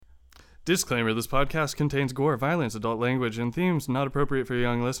Disclaimer, this podcast contains gore, violence, adult language, and themes not appropriate for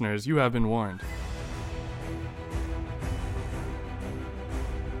young listeners. You have been warned.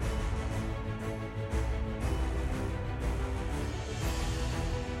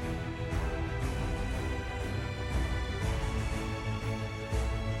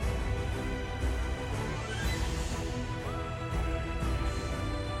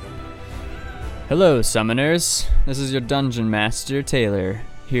 Hello, summoners. This is your Dungeon Master, Taylor,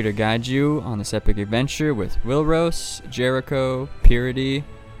 here to guide you on this epic adventure with Willrose, Jericho, Purity,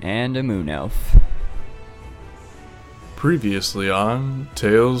 and a Moon Elf. Previously on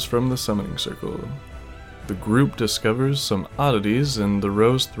Tales from the Summoning Circle. The group discovers some oddities in the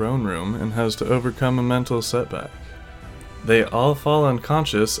Rose Throne Room and has to overcome a mental setback. They all fall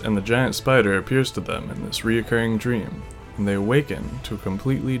unconscious and the giant spider appears to them in this reoccurring dream, and they awaken to a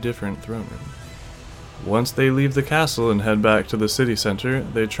completely different throne room. Once they leave the castle and head back to the city center,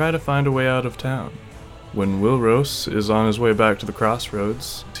 they try to find a way out of town. When Willrose is on his way back to the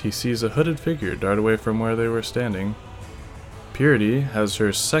crossroads, he sees a hooded figure dart away from where they were standing. Purity has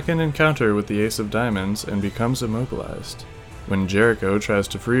her second encounter with the Ace of Diamonds and becomes immobilized. When Jericho tries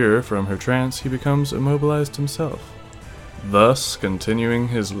to free her from her trance, he becomes immobilized himself, thus continuing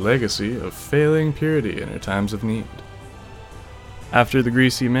his legacy of failing Purity in her times of need. After the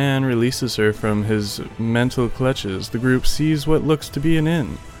greasy man releases her from his mental clutches, the group sees what looks to be an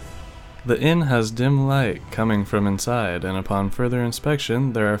inn. The inn has dim light coming from inside, and upon further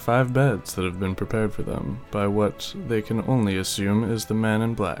inspection, there are 5 beds that have been prepared for them by what they can only assume is the man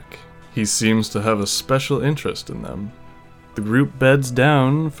in black. He seems to have a special interest in them. The group beds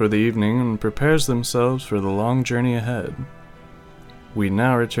down for the evening and prepares themselves for the long journey ahead. We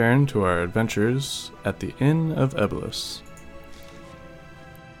now return to our adventures at the Inn of Ebolus.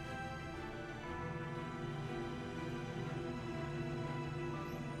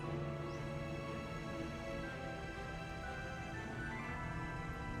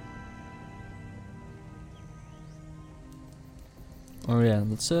 Oh yeah,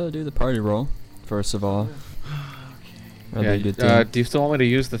 let's do the party roll, first of all. Yeah, do you still want me to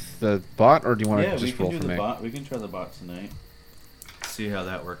use the bot, or do you want to just roll for me? We can try the bot tonight. See how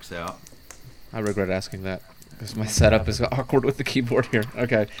that works out. I regret asking that, because my setup is awkward with the keyboard here.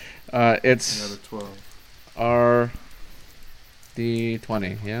 Okay, it's Another 12. our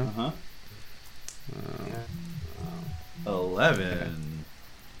D20, yeah? Uh-huh. 11.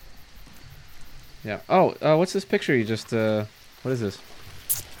 Yeah. Oh, what's this picture you just, what is this?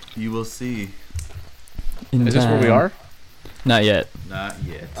 You will see. Is this where we are? Not yet. Not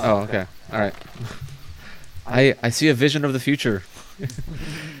yet. Oh, okay. All right. I see a vision of the future.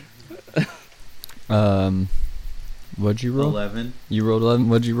 What'd you roll? 11. You rolled 11.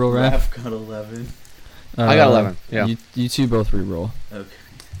 What'd you roll, Raph? Raph got 11. I got 11, yeah. You two both re-roll. Okay.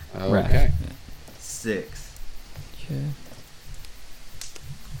 Okay. 6. Okay.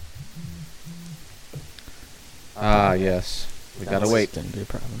 Ah, yes. We gotta wait. Gonna be a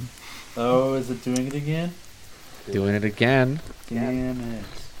problem. Oh, is it doing it again? Doing it again. Damn it.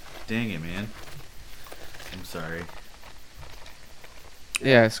 Dang it, man. I'm sorry.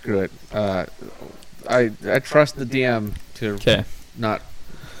 Yeah, screw it. I trust the DM to not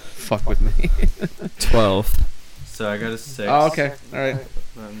fuck with me. 12. So I got a 6. Oh, okay. All right.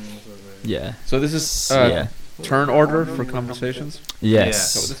 Yeah. So this is Yeah. turn order for conversations? Yes.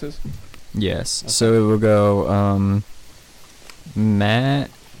 Is that what this is? Yes. Okay. So it will go Matt,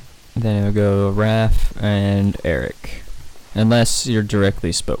 then it will go Raph and Eric. Unless you're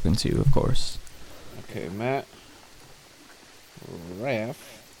directly spoken to, of course. Okay, Matt, Raph,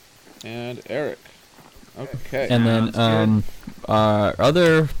 and Eric. Okay. And then Sounds our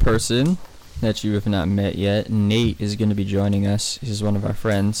other person that you have not met yet, Nate, is going to be joining us. He's one of our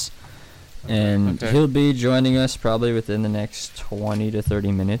friends. And Okay. he'll be joining us probably within the next 20 to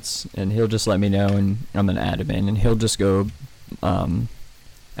 30 minutes. And he'll just let me know, and I'm going to add him in. And he'll just go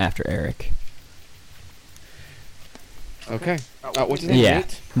after Eric. Okay. What's your name? Yeah.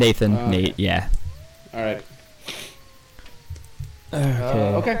 Nate? Nathan, Nate, yeah. All right.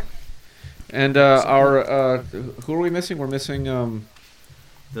 Okay. Okay. And our who are we missing? We're missing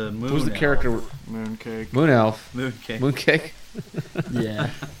The moon. who's the elf. character? Mooncake. Moon Elf. Mooncake. Mooncake. Yeah.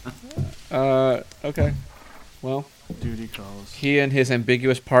 Okay. Well, Duty calls. he and his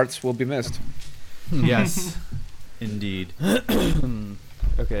ambiguous parts will be missed. Yes. Indeed.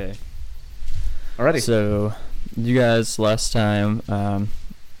 Okay. Alrighty. So, you guys last time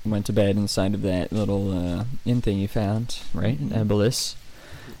went to bed inside of that little inn thing you found, right? In Ebolus.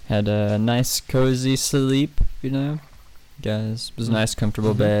 Had a nice cozy sleep, you know. Guys, it was nice,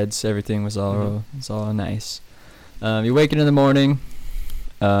 comfortable beds. Everything was all nice. You wake up in the morning,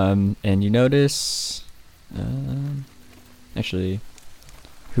 And you notice, actually,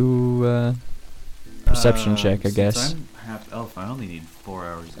 who, perception check, I guess. Since I'm half elf, I only need 4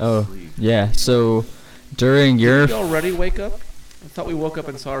 hours of Oh, sleep. yeah, so during your... Did we already wake up? I thought we woke up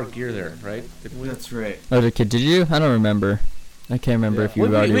and saw our gear there, right? Didn't we? That's right. Oh, did you? I don't remember. I can't remember if you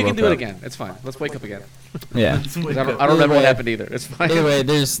already we woke can do up. it again. It's fine. Let's wake up again. Yeah. 'Cause I don't remember what happened either. It's fine. Either way,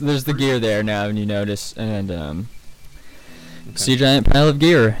 there's the gear there now, and you notice, and see a giant pile of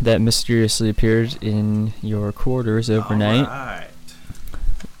gear that mysteriously appeared in your quarters overnight. Alright.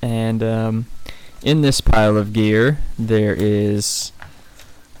 And in this pile of gear, there is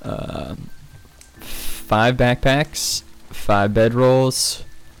 5 backpacks, 5 bedrolls,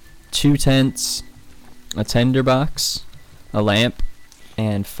 2 tents, a tinderbox, a lamp,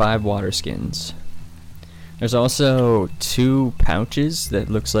 and 5 water skins. There's also 2 pouches that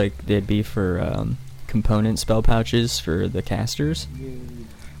looks like they'd be for component spell pouches for the casters.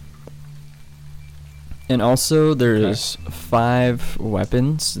 And also there's 5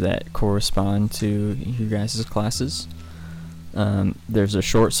 weapons that correspond to you guys' classes. There's a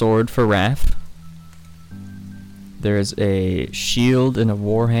short sword for Raph. There's a shield and a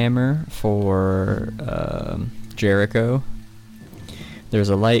warhammer for Jericho. There's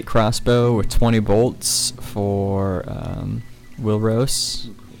a light crossbow with 20 bolts for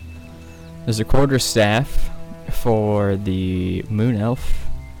Wilros. There's a quarter staff for the moon elf.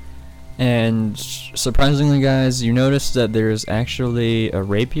 And surprisingly, guys, you notice that there's actually a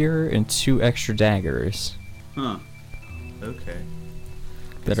rapier and 2 extra daggers Huh. Okay.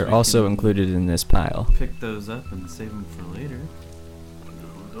 that So are we also can included in this pile. Pick those up and save them for later.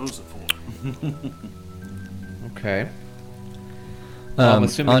 Those are for. Okay. I'm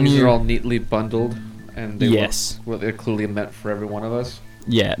assuming on these your- are all neatly bundled, and they Yes. they're clearly meant for every one of us.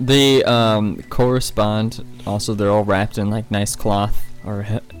 Yeah, they correspond. Also, they're all wrapped in like nice cloth or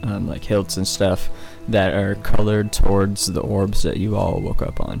like hilts and stuff that are colored towards the orbs that you all woke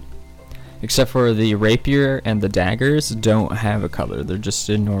up on. Except for the rapier and the daggers don't have a color. They're just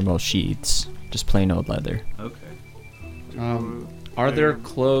in normal sheaths, just plain old leather. Okay. Are there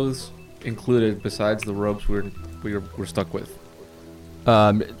clothes included besides the robes we're stuck with?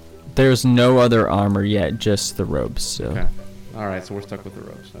 There's no other armor yet, just the robes. So Okay. All right, so we're stuck with the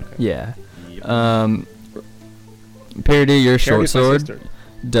robes. Okay. yeah. Yep. Parody, your short Charity's my sword sister.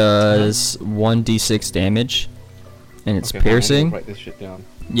 does 1d6 damage, and it's Okay, hold on, I need to piercing. Write this shit down.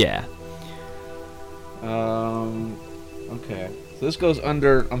 Yeah. Okay. So this goes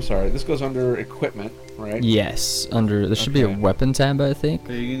under. I'm sorry. This goes under equipment, right? Yes. Under there should be a Okay. weapon tab, I think.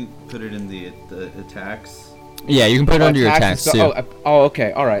 But you can put it in the attacks. Yeah, you can put it under your attacks and too. stuff- Oh,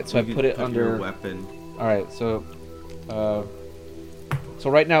 okay. All right. So I You put can it your under. weapon. All right. So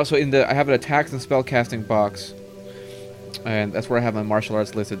right now, so I have an attacks and spell casting box, and that's where I have my martial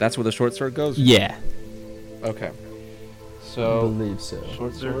arts listed. That's where the short sword goes. Yeah. Okay. I So believe so.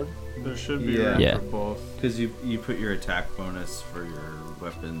 short sword. There should be Yeah. room Yeah. for both. Because you put your attack bonus for your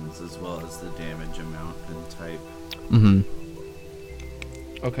weapons as well as the damage amount and type. Mm-hmm.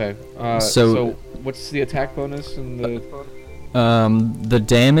 Okay. So- So what's the attack bonus and the? The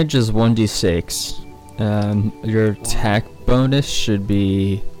damage is 1d6. Your attack bonus should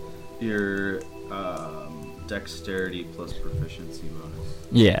be Your dexterity plus proficiency bonus.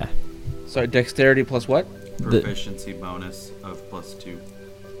 yeah. Sorry, dexterity plus what? Proficiency bonus of +2.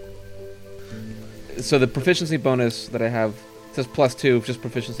 So the proficiency bonus that I have says +2, just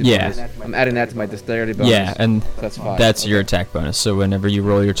proficiency Yeah. bonus. I'm adding that to my dexterity bonus. Yeah, and That's 5. that's your Okay. attack bonus. So whenever you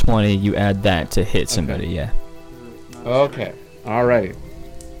roll your 20, you add that to hit somebody. Yeah. Okay. Alrighty.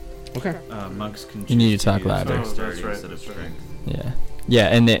 Okay. Monks can You need choose to talk use louder. dexterity Oh, that's right, instead of that's right. strength. Yeah. Yeah,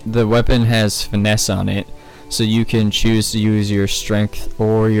 and the weapon has finesse on it, so you can choose to use your strength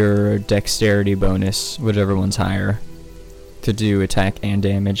or your dexterity bonus, whichever one's higher, to do attack and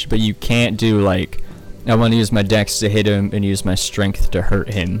damage. But you can't do like, I want to use my dex to hit him and use my strength to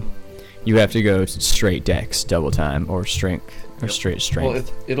hurt him. You have to go straight dex double time or strength or Yep. straight Well,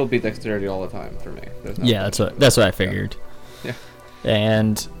 strength. it'll be dexterity all the time for me. There's no Yeah, that's what I figured. Yeah.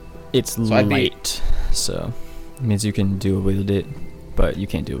 And it's I'd be- light, so it means you can dual wield it, but you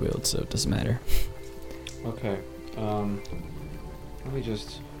can't dual wield, so it doesn't matter. Okay. Let me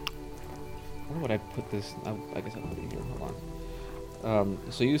just. Where would I put this? I guess I'll put it here. Hold on.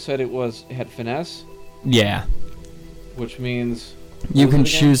 So you said it had finesse, Yeah, which means you What can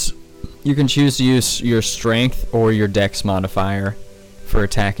was it again? choose. You can choose to use your strength or your dex modifier for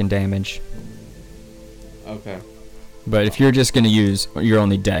attack and damage. okay. But if you're just gonna use your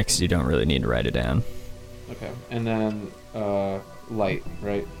only dex, you don't really need to write it down. Okay. And then light,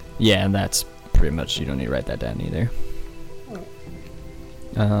 right? Yeah, and that's pretty much, you don't need to write that down either.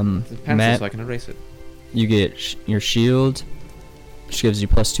 It's a pencil, Matt, so I can erase it. you get your shield, which gives you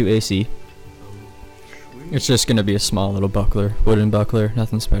 +2 AC. It's just gonna be a small little buckler, wooden buckler,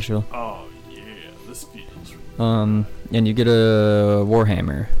 nothing special. Oh yeah, this feels. And you get a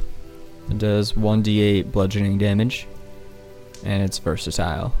warhammer. It does 1d8 bludgeoning damage, and it's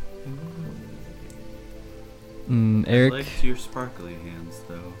versatile. Eric, I liked your sparkly hands,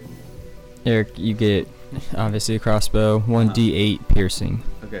 though. Eric, you get obviously a crossbow, 1d8 piercing,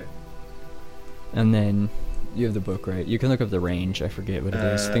 Okay. and then you have the book, right? You can look up the range. I forget what it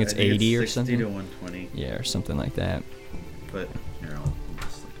is. I think it's 80 or 60 something. to 120. Yeah, or something like that. But here, I'll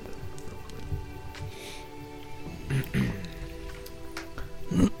just look it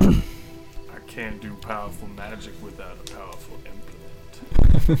up real quick. I can't do powerful magic without a powerful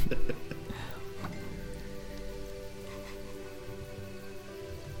implement.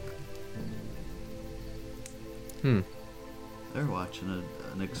 They're watching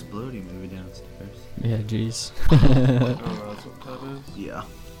an exploding movie downstairs. Yeah, jeez. Oh, that's what that is. Yeah.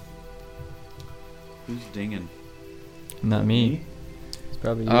 Who's dinging? Not me. It's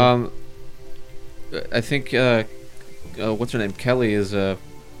probably you. I think what's her name? Kelly is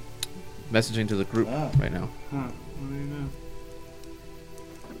messaging to the group right now. Huh? What do you know?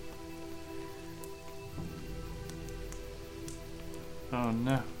 Oh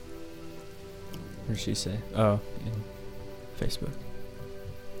no. What did she say? Oh, in Facebook.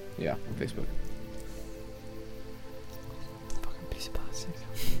 Yeah, on Facebook. Fucking piece of plastic.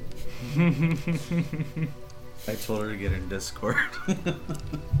 I told her to get in Discord.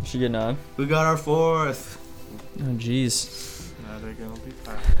 She getting on? We got our 4th. Oh, jeez. Now they're gonna be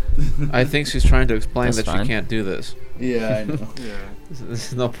fine. I think she's trying to explain That's that fine. she can't do this. Yeah, I know. Yeah.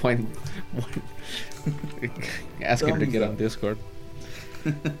 There's no point asking her to Thumbs get up. on Discord.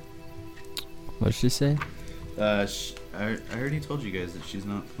 What did she say? I already told you guys that she's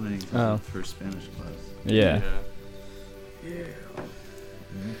not playing 'cause Oh. of her Spanish class. Yeah. Yeah.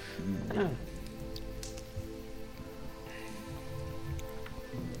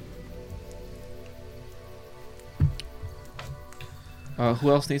 Who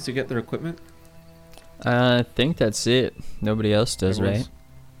else needs to get their equipment? I think that's it. Nobody else does, Everyone's- right?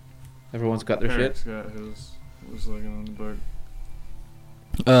 Everyone's got their Eric's shit. got his. Was looking on the book.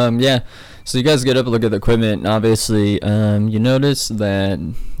 Yeah. So you guys get up and look at the equipment, and obviously, you notice that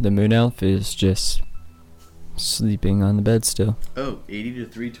the moon elf is just sleeping on the bed still. Oh, 80 to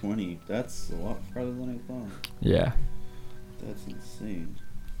 320. That's a lot farther than I thought. Yeah. That's insane.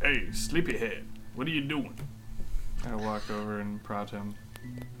 Hey, sleepyhead, what are you doing? I walk over and prod him.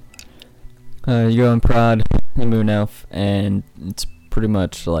 You go and prod the moon elf, and it's pretty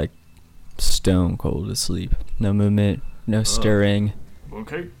much like stone cold asleep. No movement, no stirring.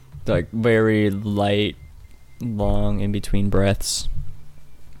 Okay. Like very light, long in between breaths.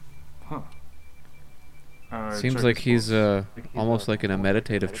 Huh. Seems check like his he's pulse. almost like in a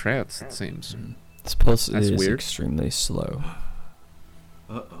meditative trance. It seems. This pulse That's is weird. extremely slow,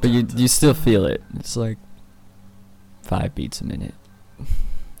 Uh-oh. but you still feel it. It's like 5 beats a minute.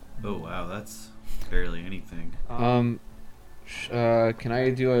 Oh, wow, that's barely anything. Can I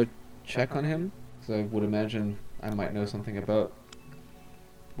do a check on him? Because I would imagine I might know something about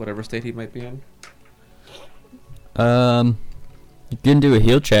whatever state he might be in. You can do a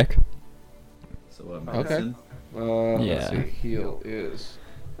heal check. So what, Okay. medicine? Yeah. Let's see. Heal is.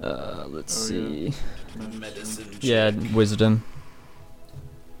 Let's Oh, see. Medicine. Yeah, wisdom.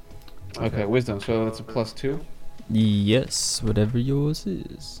 Okay, wisdom. So that's a +2. Yes, whatever yours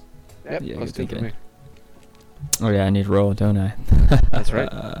is. Yep, Yeah, +2 you're for thinking. me. Oh yeah, I need to roll, don't I? That's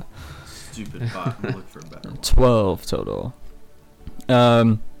right. Stupid bot. Look for a better one. 12 total.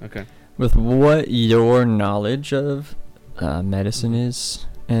 Okay. With what your knowledge of medicine is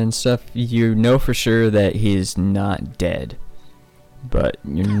and stuff, you know for sure that he's not dead. But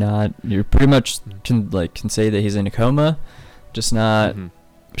you're pretty much can say that he's in a coma, just not Mhm.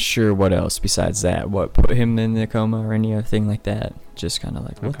 sure what else besides that. What put him in the coma or anything like that. Just kind of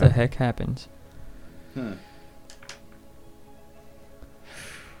like, what the Okay. heck happened? Huh.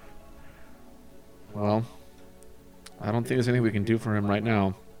 Well, I don't think there's anything we can do for him right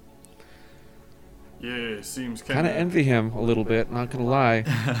now. Yeah, seems Kind of envy him a little bit. Not gonna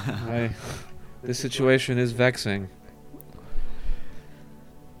lie. This situation is vexing.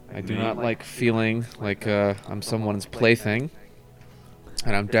 I do not like feeling like I'm someone's plaything,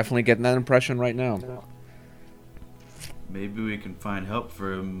 and I'm definitely getting that impression right now. Maybe we can find help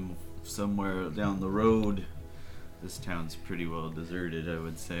for him somewhere down the road. This town's pretty well deserted, I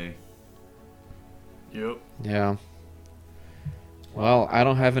would say. Yep. Yeah. Well, I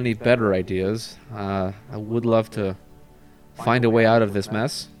don't have any better ideas. I would love to find a way out of this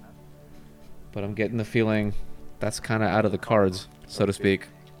mess. But I'm getting the feeling that's kind of out of the cards, so to speak.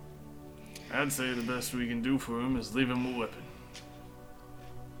 I'd say the best we can do for him is leave him a weapon.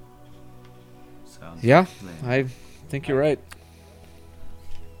 Sounds Yeah, like a plan. I think you're right.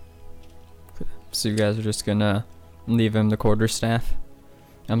 So you guys are just gonna leave him the quarterstaff?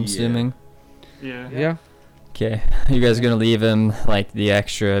 I'm Yeah. assuming. Yeah. Yeah. Okay. You guys gonna leave him like the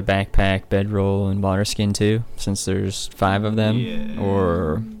extra backpack, bedroll, and water skin too, since there's 5 of them? Yeah.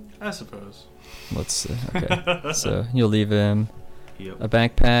 Or I suppose. let's see. Okay. So you'll leave him Yep. a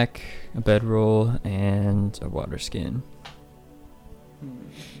backpack, a bedroll, and a water skin.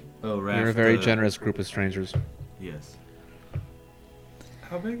 Oh, Raph, You're a very the- generous group of strangers. Yes.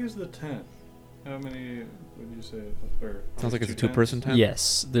 How big is the tent? How many would you say? Or Sounds like it's a two two-person tent.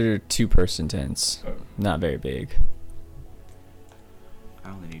 Yes, they're 2-person tents. Oh. Not very big. I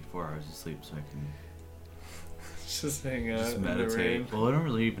only need 4 hours of sleep so I can Just hang out just in the rain. meditate. Well, I don't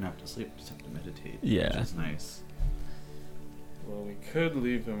really even have to sleep, just have to meditate. Yeah. Which is nice. Well, we could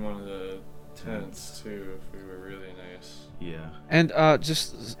leave him one of the tents too if we were really nice. Yeah. And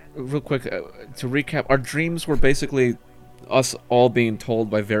just real quick, to recap, our dreams were basically us all being told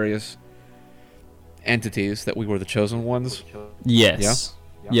by various entities that we were the chosen ones. Yes.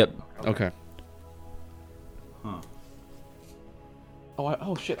 Yep. Okay. Huh.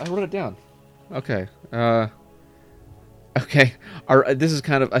 Oh shit! I wrote it down. Okay. Okay. This is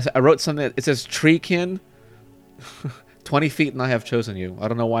kind of. I wrote something. It says treekin. 20 feet, and I have chosen you. I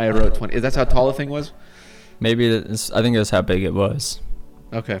don't know why I wrote 20. That's how tall the thing was. Maybe I think that's how big it was.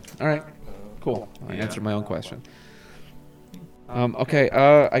 Okay. All right. Cool. I Yeah. answered my own question. Okay.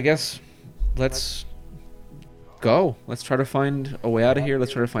 I guess let's go. Let's try to find a way out of here.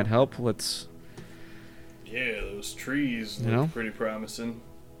 Let's try to find help. Let's. Yeah, those trees You look know? pretty promising.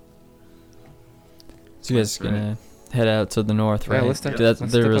 So you guys That's right. gonna head out to the north, Yeah, right? let's step- That-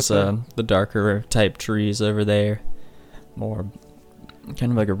 let's there step was outside. the darker type trees over there, more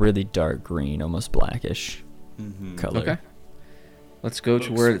kind of like a really dark green, almost blackish Mm-hmm. color. Okay. Let's go to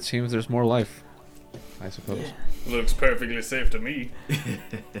Looks- where it seems there's more life. I suppose. Looks perfectly safe to me.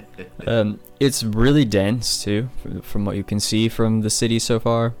 It's really dense too, from what you can see from the city so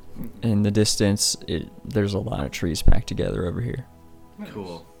far. In the distance, there's a lot of trees packed together over here.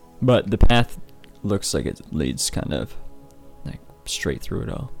 Cool. But the path looks like it leads kind of like straight through it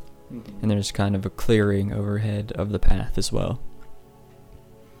all. Mhm. And there's kind of a clearing overhead of the path as well.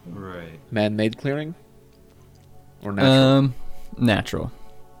 Right. Man-made clearing? Or natural? Natural.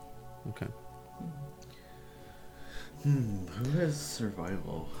 Okay. Who has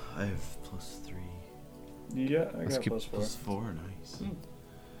survival? I have +3. Yeah, I Let's got keep- +4. +4, nice. Hmm.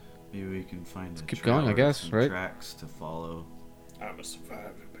 Maybe we can find a keep going, I trail or guess, some right? tracks to follow. I'm a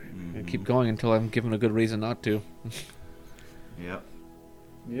survivor, baby. And Mhm. keep going until I'm given a good reason not to. Yep.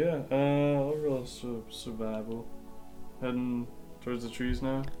 Yeah, I'll roll survival. Heading towards the trees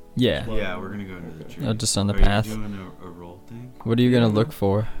now. Yeah. Well, Yeah, we're gonna go into the okay. tree. Just on the Are path. you doing a roll thing? What are you gonna Yeah. look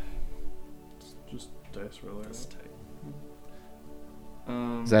for? Just dice roller. That's tight.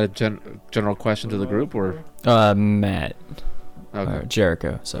 Is that a general question to the group, or? Matt. Okay. Or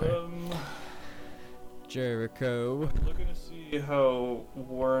Jericho, sorry. Um, Jericho. looking to see how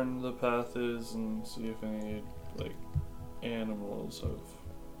worn the path is and see if any like animals have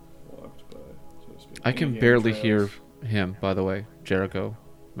walked by, so to speak. I Any can game barely trails. hear him, by the way. Jericho.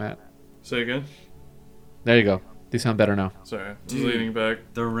 Matt. Say again. There you go. These sound better now. Sorry, I was Dude. leaning back.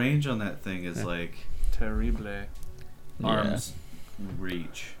 The range on that thing is Yeah. like Terrible. arms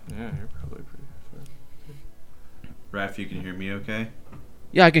reach. Yeah, you're probably pretty far. Raph, you can hear me okay?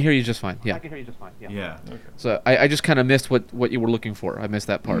 Yeah, I can hear you just fine. Yeah. Yeah. Okay. So I just kind of missed what you were looking for. I missed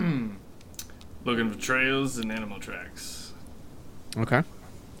that part. Looking for trails and animal tracks. Okay.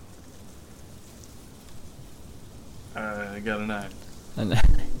 I got a 9.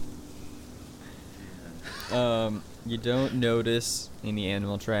 You don't notice any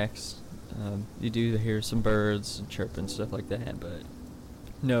animal tracks. You do hear some birds and chirping stuff like that, but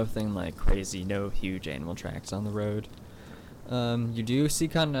nothing like crazy. No huge animal tracks on the road. You do see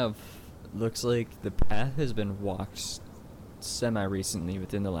kind of looks like the path has been walked semi-recently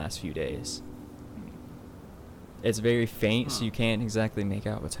within the last few days. It's very faint, so Huh. you can't exactly make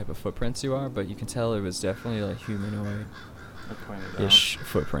out what type of footprints you are, but you can tell it was definitely like I humanoid-ish pointed out.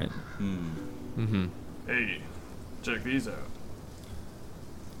 footprint. Mm-hmm. Hey, check these out.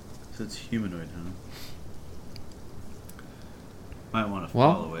 So it's humanoid, huh? Might want to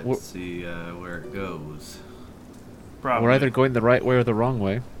Well, follow it, we're- see where it goes. Probably. We're either going the right way or the wrong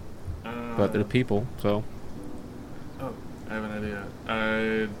way, but they're Uh, people, so. Oh, I have an idea.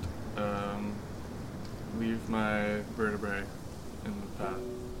 I'd leave my vertebrae path.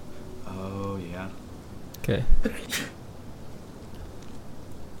 Oh, yeah. Okay.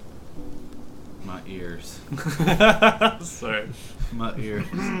 My ears. Sorry. My ears.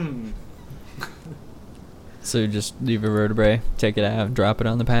 So you just leave a vertebrae, take it out, drop it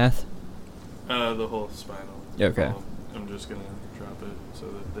on the path? The whole spinal. Okay. I'm just gonna drop it so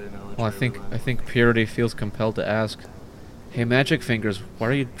that they know. Which Well, way we I went. think Purity feels compelled to ask, "Hey, Magic Fingers, why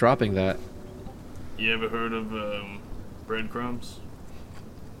are you dropping that?" You ever heard of breadcrumbs?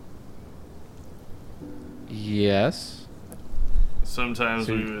 Yes. Sometimes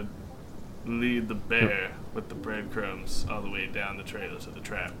So we you- would lead the bear with the breadcrumbs all the way down the trail to the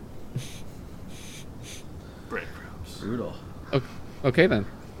trap. Breadcrumbs. Brutal. Okay then.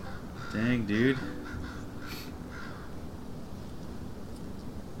 Dang, dude.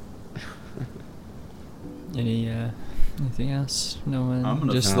 Anything else? No one. I'm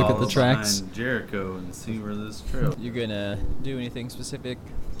gonna Just look at follow the tracks. behind Jericho and see where this trail. You gonna do anything specific?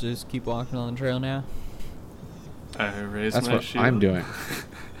 Just keep walking on the trail now. I raised That's my what shield. I'm doing.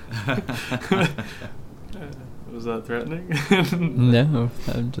 Was that threatening? No,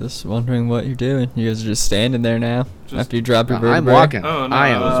 I'm just wondering what you're doing. You guys are just standing there now Just- after you drop your I'm vertebrae. walking. Oh no! I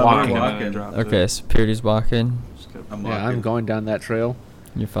am was walking. and I dropped Okay, it. so Purity's walking. Just kept- I'm Yeah, I'm walking. going down that trail.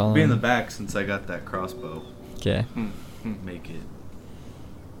 You're following. Be in the back since I got that crossbow. Okay. Make it.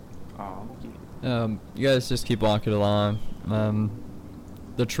 Aw. You guys just keep walking along.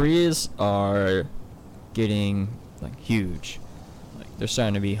 The trees are getting like huge. Like they're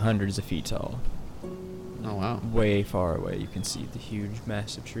starting to be hundreds of feet tall. Oh wow. Way far away, you can see the huge,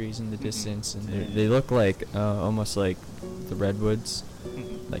 massive trees in the distance, and Dang. they look like almost like the redwoods,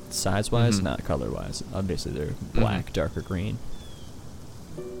 like size-wise, Mhm. not color-wise. Obviously, they're black, darker green.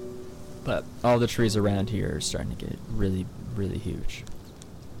 But all the trees around here are starting to get really, really huge.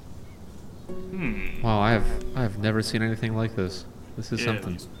 Wow, I have never seen anything like this. This is Yeah,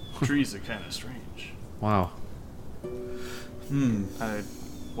 something. these trees are kind of strange. Wow. I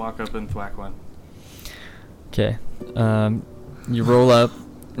walk up and thwack one. Okay, you roll up,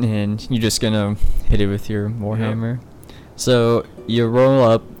 and you're just gonna hit it with your warhammer. So you roll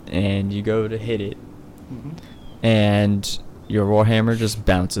up, and you go to hit it, and your warhammer just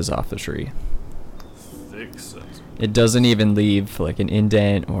bounces off the tree. Thick sons. It doesn't even leave like an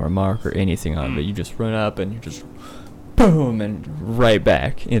indent or a mark or anything on it. You just run up and you just boom and right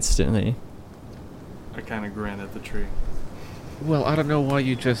back instantly. I kind of grin at the tree. Well, I don't know why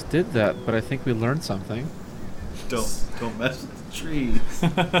you just did that, but I think we learned something. Don't mess with the trees.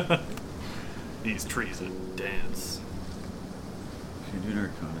 These trees are dense. If you're doing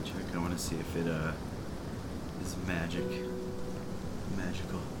an Arcana check, I want to see if it is magical.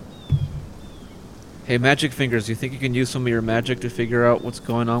 Hey, Magic Fingers, you think you can use some of your magic to figure out what's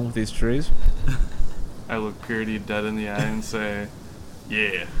going on with these trees? I look Purity dead in the eye and say,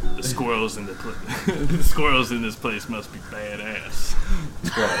 "Yeah, the squirrels in the squirrels in this place must be badass."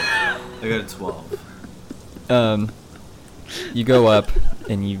 12. I got a 12. You go up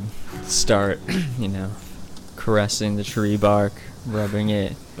and you start, caressing the tree bark, rubbing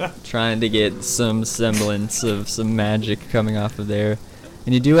it, trying to get some semblance of some magic coming off of there.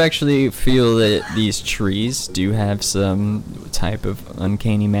 And you do actually feel that these trees do have some type of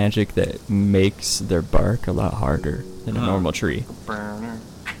uncanny magic that makes their bark a lot harder than a normal tree. Burner.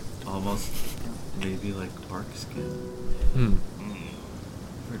 Almost maybe like bark skin. Hmm.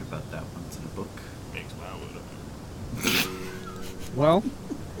 I've heard about that once in a book. Makes my wood. Well,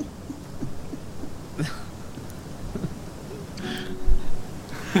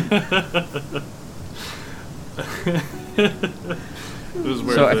 It was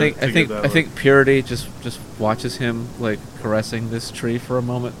worth so I it think to I get think that I think Purity just watches him like caressing this tree for a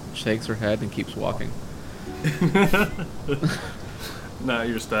moment, shakes her head, and keeps walking. one. Not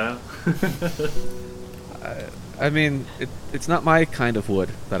your style. I mean, it's not my kind of wood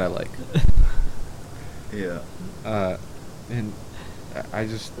that I like. Yeah. And I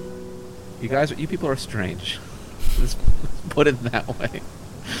just, you people are strange. Let's put it that way.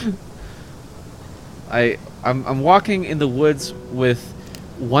 I'm walking in the woods with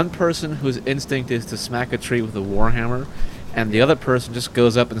one person whose instinct is to smack a tree with a warhammer, and the other person just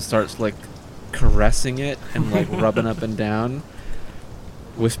goes up and starts like caressing it and like rubbing up and down,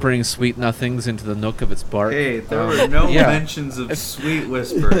 whispering sweet nothings into the nook of its bark. Hey, there were no yeah. mentions of sweet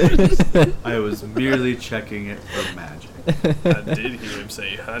whispers. I was merely checking it for magic. I did hear him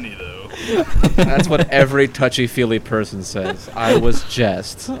say honey though. That's what every touchy-feely person says. I was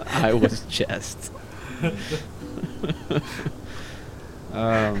just.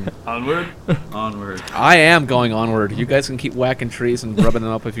 Onward. Onward. I am going onward. You guys can keep whacking trees and rubbing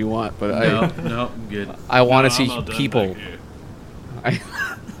them up if you want, but No, I'm good. I want No, to see I'm all done people. back here.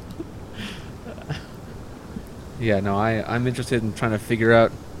 Yeah, no, I'm interested in trying to figure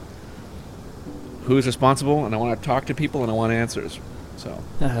out who's responsible, and I want to talk to people, and I want answers. So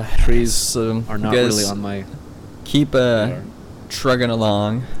trees so are not you guys really on my keep radar. trugging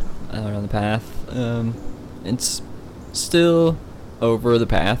along on the path. It's still over the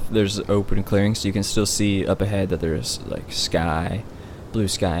path. There's open clearing, so you can still see up ahead that there's like sky, blue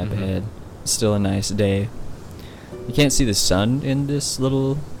sky up Mhm. ahead. It's still a nice day. You can't see the sun in this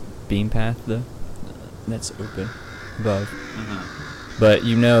little beam path though. That's open above. Uh-huh. But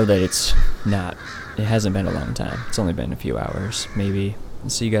you know that it's not. It hasn't been a long time. It's only been a few hours, maybe.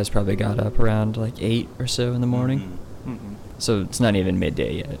 So you guys probably got up around like 8 or so in the morning. Mhm. Mm-mm. So it's not even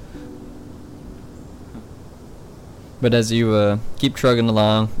midday yet. But as you keep trugging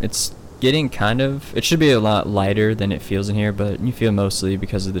along, it's getting it should be a lot lighter than it feels in here, but you feel mostly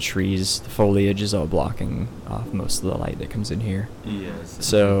because of the trees, the foliage is all blocking off most of the light that comes in here. Yes.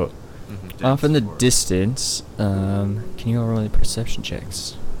 So, Mhm. off in the Dense forest. distance, can you all roll any perception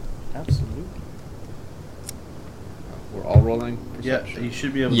checks? Absolutely. We're all rolling Yeah, perception. you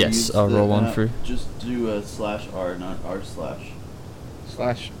should be able Yes, to use I'll roll one that. for- Just do a /R, not r/.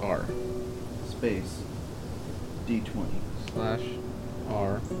 /R. Space. D20.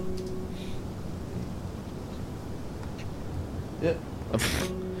 /R. Yep.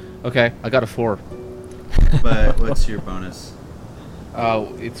 Okay, I got a 4. But what's your bonus?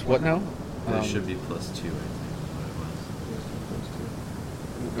 It's what now? It should be +2, I think.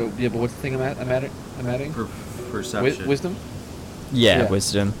 What Yeah, but what's the thing I'm adding? it was. Perception. Wisdom. Yeah, Yeah.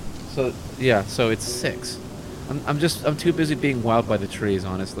 wisdom. So yeah, so it's 6. I'm too busy being wowed by the trees.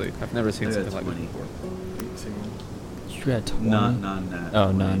 Honestly, I've never seen I got something like this 20. before. 18. You got 20? Non-nat.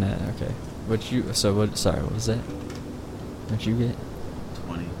 Oh, non-nat, okay. What was that? What'd you get?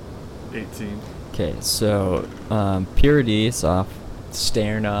 20. 18. Okay, so Purity is off,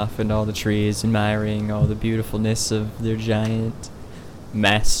 staring off into all the trees, admiring all the beautifulness of their giant,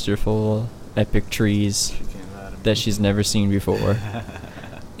 masterful, epic trees She came at him. that she's never seen before.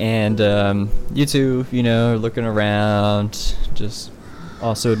 And you two, are looking around, just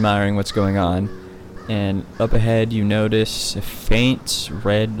also admiring what's going on. And up ahead, you notice a faint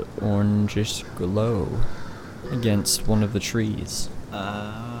red-orangish glow against one of the trees.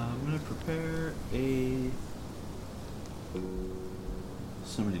 I'm gonna prepare a.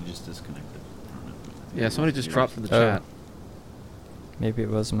 Somebody just disconnected. I don't know. Yeah, somebody just dropped from the Oh. chat. Maybe it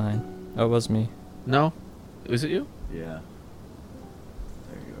was mine. Oh, it was me. No, was it you? Yeah.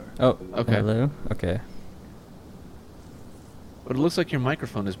 There you are. Oh, Okay. hello? Okay. But it looks like your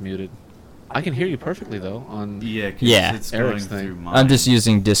microphone is muted. I can hear you perfectly though. On Yeah, 'cause Yeah. it's Eric's going thing. through mine. I'm just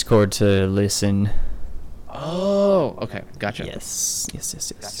using Discord to listen. Oh, okay, gotcha. Yes.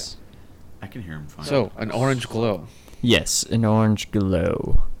 I can hear him fine. So an orange glow. Yes, an orange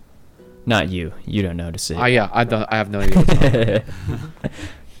glow. Not you. You don't notice it. Yeah, I don't. I have no idea.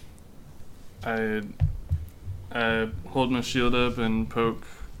 What's on. I hold my shield up and poke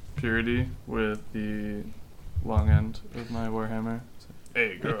Purity with the long end of my warhammer.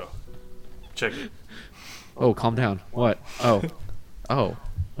 Hey, girl, check it. Oh, calm down. What? Oh,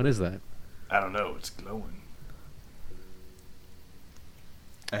 what is that? I don't know. It's glowing.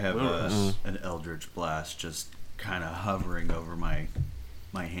 I have Mm. an Eldritch Blast just kind of hovering over my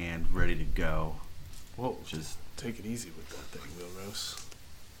hand, ready to go. Whoa, Just take it easy with that thing, Vilros.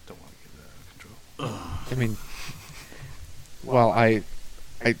 Don't want to get that out of control. I mean, well, I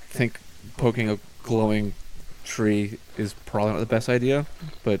think poking a glowing tree is probably not the best idea,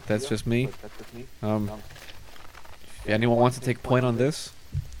 but that's just me. If anyone wants to take point on this?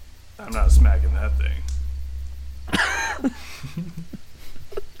 I'm not smacking that thing.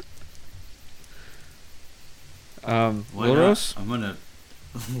 why Loros? not? I'm gonna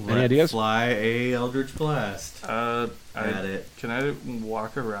Any ideas? fly a Eldritch Blast at it. Can I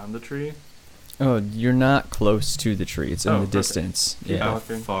walk around the tree? Oh, you're not close to the tree. It's in Oh, the perfect. distance. Keep Yeah. How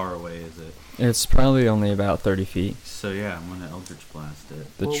walking. far away is it? It's probably only about 30 feet. So yeah, I'm gonna Eldritch Blast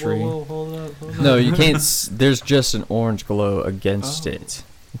it. The Whoa, tree. Whoa, hold up. No, you can't. There's just an orange glow against Oh. it.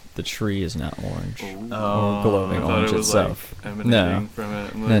 The tree is not orange. Oh, Or glowing I thought orange it was itself. like emanating from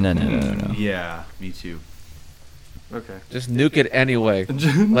it. I'm No, like, no, no. Yeah, me too. Okay. Just nuke it anyway.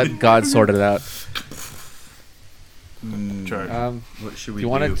 Let God sort it out. Charge. What should Do we you do?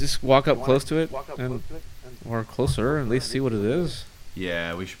 want to just walk up close to it, or closer, and at least see what it is?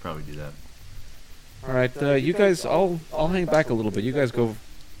 Yeah, we should probably do that. All right, you guys, I'll hang back a little bit. You guys go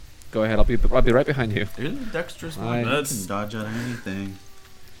ahead. I'll be right behind you. You're the dexterous I- one. You That's- can dodge out of anything.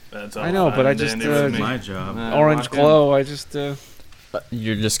 That's I know, fine but I and just, dandy with uh, me. My job. Orange walk in. glow. I just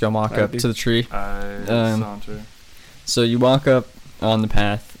You're just gonna walk That'd up be- to the tree. I Um, saunter. So you walk up on the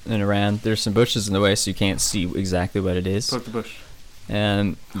path and around. There's some bushes in the way, so you can't see exactly what it is. Poke the bush.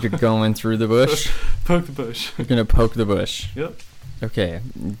 And you're going through the bush. Poke the bush. You're gonna poke the bush. Yep. Okay,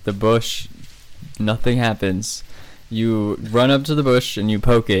 the bush, nothing happens. You run up to the bush and you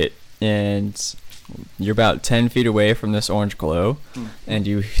poke it, and you're about 10 feet away from this orange glow, and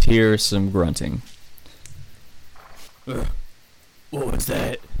you hear some grunting. What was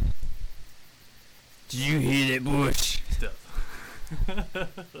that? Did you hear that bush?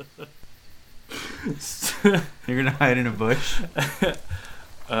 You're gonna hide in a bush?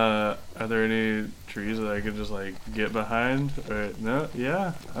 Are there any trees that I could just like get behind? Or no?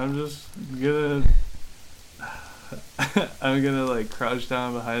 Yeah, I'm just gonna I'm gonna like crouch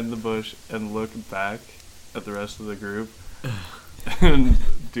down behind the bush and look back at the rest of the group and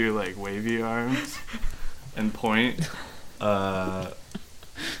do like wavy arms and point. I'm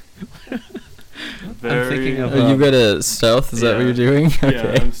thinking of You got a stealth? Is that what you're doing? Okay.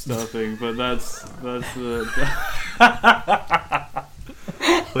 Yeah, I'm stealthing, but that's the.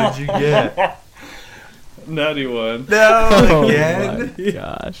 What'd you get? Natty one. No, Oh again? my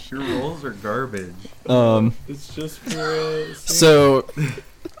gosh. Your rolls are garbage. It's just for So,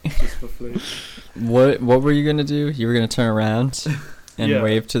 just for flavor. what were you gonna do? You were gonna turn around and Yeah.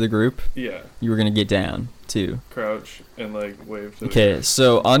 wave to the group. Yeah, You were gonna get down too. crouch and like wave to. Okay,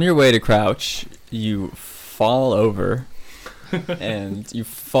 so on your way to crouch, you fall over and you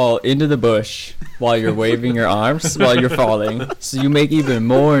fall into the bush while you're waving your arms while you're falling. So you make even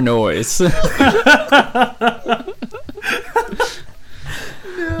more noise. You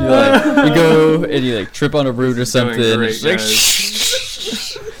go and you like trip on a root or something. Doing And great,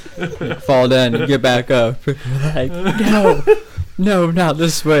 it's like, you fall down, you get back up. You're like, no, not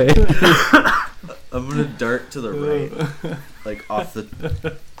this way. I'm gonna dart to the right, like off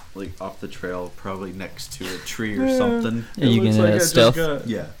the trail, probably next to a tree or something. Are you looks gonna like I just stealth? got-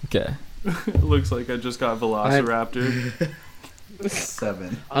 Yeah, Okay. It looks like I just got Velociraptor.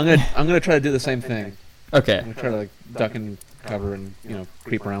 7. I'm gonna try to do the same thing. Okay. I'm gonna try to like duck and cover and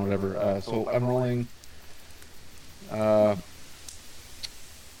creep around whatever. So I'm rolling.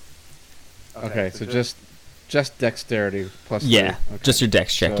 Okay, so just dexterity plus. Yeah, 3. Okay. just your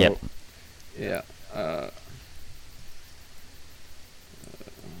dex check. So, Yep. Yeah.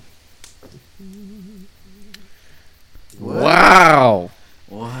 Wow.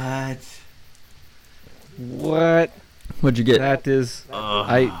 What? What? What'd you get? That is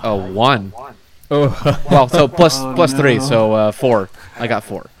a 1. Oh. Well, so plus Oh, plus 3, no. so 4. I got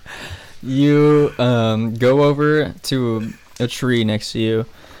 4. You go over to a tree next to you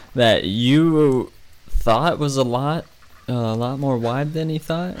that you thought was a lot more wide than you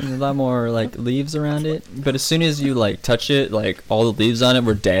thought, and a lot more like leaves around it. But as soon as you like touch it, like all the leaves on it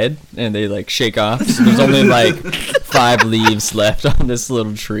were dead, and they like shake off. So there's only like 5 leaves left on this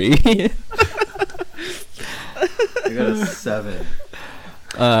little tree. I got a 7.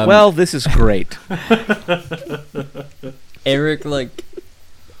 Well, this is great. Eric like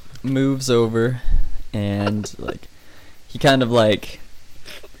moves over and like he kind of like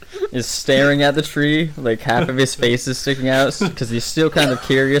is staring at the tree, like half of his face is sticking out because he's still kind of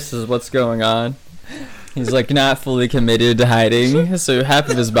curious as what's going on. He's like not fully committed to hiding, so half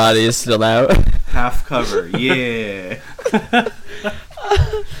of his body is still out. Half cover, yeah.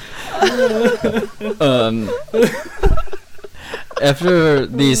 After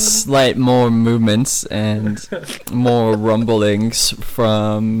these slight more movements and more rumblings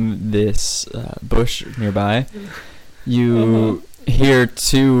from this bush nearby, you hear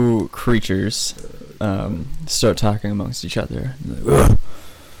 2 creatures start talking amongst each other.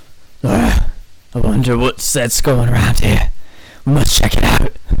 I wonder what's that's going around here. We must check it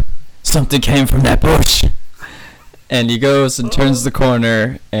out. Something came from that bush. And he goes and turns the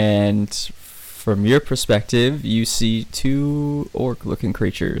corner, and from your perspective, you see 2 orc-looking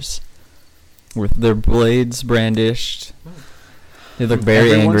creatures with their blades brandished. They look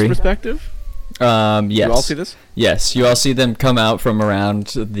very Everyone's angry. perspective? Yes. You all see this? Yes, you all see them come out from around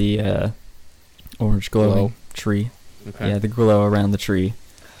the orange glowing Glow. tree. Okay. Yeah, the glow around the tree.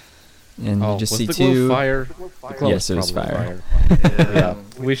 And you just was see the glow 2. fire? The glow Yes, it was probably fire. Yeah,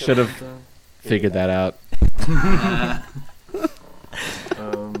 we should have figured that out.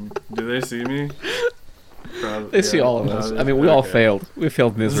 Do they see me? They see all of us. I mean, we all failed. We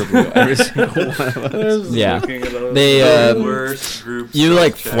failed miserably. Every single one of us. Yeah. They They, Worst group You stealth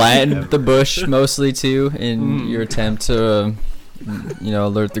like check flattened ever. the bush mostly too in your attempt to,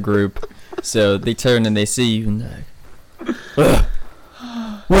 alert the group. So they turn and they see you and they're like, "Ugh,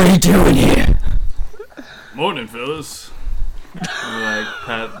 what are you doing here?" Morning, fellas. And, like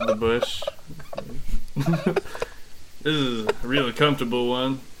pat the bush. This is a real comfortable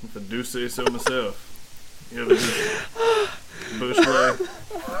one, if I do say so myself. You ever just bush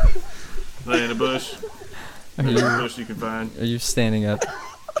lay in a bush? Are Any you, bush you can find. are you standing up?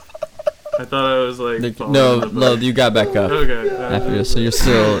 I thought I was like falling No, in the no, bush. you got back up. Okay. After this, so you're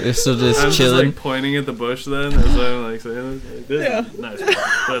still just I'm just chilling. like pointing at the bush then, as I'm like saying, this is nice.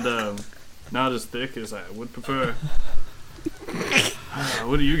 But not as thick as I would prefer.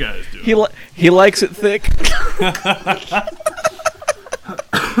 What do you guys do? He likes it thick.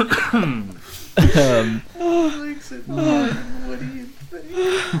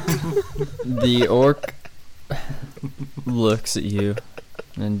 The orc looks at you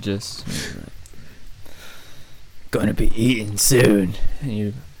and just gonna be eaten soon. And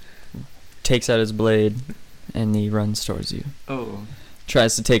he takes out his blade and he runs towards you. Oh.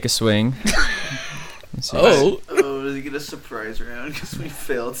 Tries to take a swing. Let's see. Oh. Oh, did he get a surprise round because we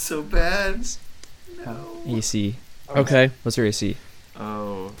failed so bad? No. AC. Okay. What's your AC?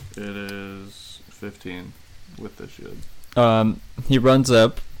 Oh, it is 15 with the shield. He runs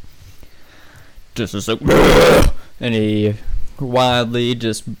up, just like, and he wildly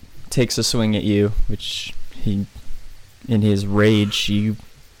just takes a swing at you, which he, in his rage, he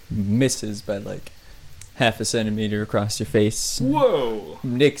misses by like half a centimeter across your face. Whoa!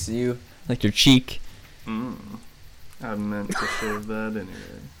 Nicks you, like your cheek. I meant to shave that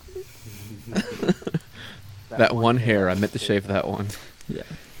anyway. That one hair, I meant to shave that one. Yeah.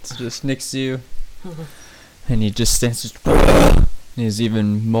 So just nicks you, and he just stands just, and he's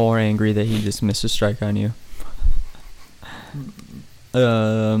even more angry that he just missed a strike on you.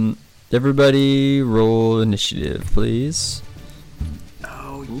 Everybody roll initiative, please.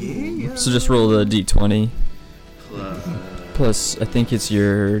 Oh, yeah. So just roll the d20. Plus Plus, I think it's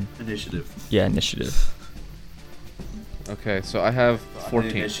your, initiative. yeah, initiative. Okay, so I have The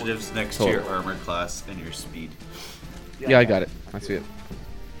 14. initiative's next Total. to your armor class and your speed. Yeah, I got it. I see it.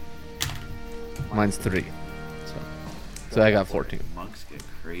 Mine's 3. So I got 14. Monks get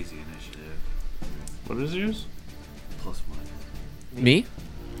crazy initiative. What is yours? +1. Me?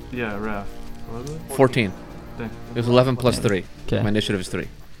 Yeah, Raph. What was it? 14. Dang. It was 11 plus 3. Okay. My initiative is 3.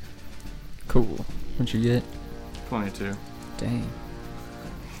 Cool. What'd you get? 22. Dang.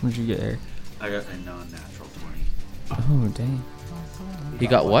 What'd you get, Eric? I got a non-natural 20. Oh, dang. He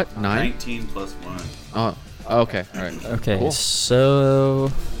got what? 9? 19 plus 1. Oh, okay. All right. Okay, Cool.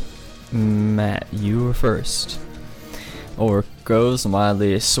 so Matt, you were first. Orc goes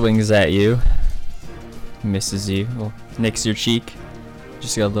wildly, swings at you, misses you, well, nicks your cheek.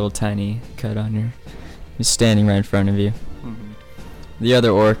 Just got a little tiny cut on your. He's standing right in front of you. Mm-hmm. The other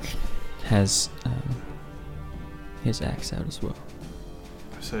orc has his axe out as well.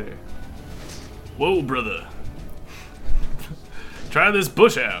 I say, whoa, brother. Try this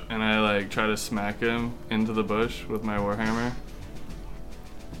bush out. And I like try to smack him into the bush with my warhammer.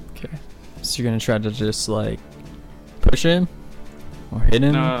 Okay. So you're gonna try to just like push him or hit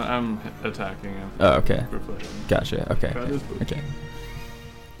him? No, I'm attacking him. Oh, okay. Reflection. Gotcha. Okay. Try this bush. Okay.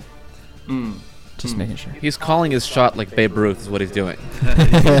 Just making sure. He's calling his shot like Babe Ruth is what he's doing.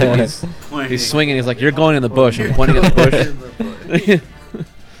 He's He's swinging. He's like, "You're going in the bush." I'm pointing at the bush.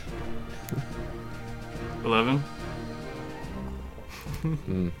 11.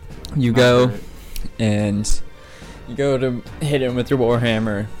 You Not go great. and you go to hit him with your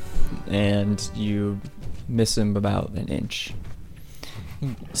warhammer, and you miss him about an inch.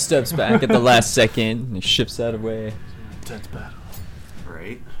 He steps back at the last second and he shifts out of the way. Intense battle.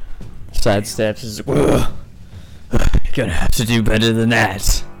 Right? Sidesteps. He's like, "Ugh. You're gonna have to do better than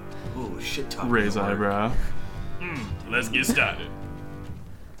that." Oh, shit talk. Raise eyebrow. Let's get started.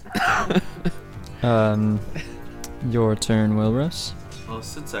 Your turn, Wilrus. Well,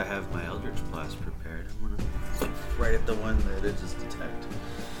 since I have my Eldritch Blast prepared, I'm gonna look right at the one that it just detect.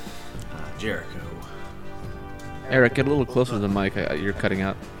 Jericho. Eric, get a little closer to the mic. You're cutting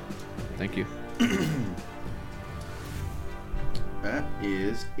out. Thank you. That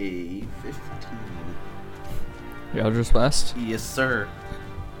is a 15. Your Eldritch Blast. Yes, sir.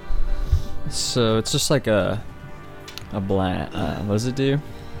 So it's just like a blast. What does it do?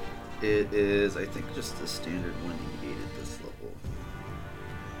 It is, I think, just the standard 1d8 at this level.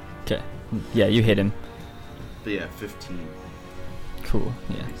 Okay. Yeah, you hit him. But yeah, 15. Cool.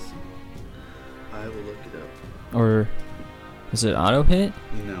 Yeah. Nice. I will look it up. Or is it auto hit?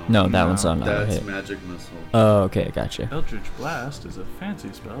 No. No, that one's not an auto That's hit. magic missile. Oh, okay, gotcha. Eldritch Blast is a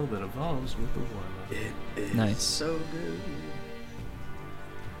fancy spell that evolves with the warlock. It is Nice. so good.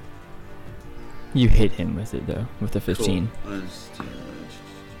 You hit him with it though, with the 15 Cool.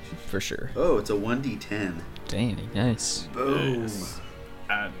 for sure. Oh, it's a 1d10. Dang, nice. Boom. Yes.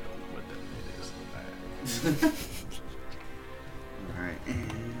 I know what that is. Alright,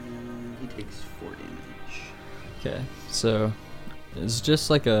 and he takes 4 damage. Okay, so it's just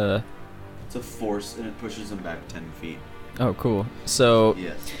like a. It's a force, and it pushes him back 10 feet. Oh, cool. So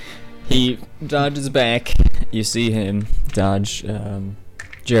Yes. he dodges back. You see him dodge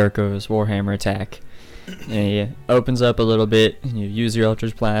Jericho's Warhammer attack. And he opens up a little bit, and you use your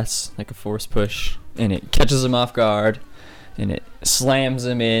Eldritch Blast like a force push, and it catches him off guard, and it slams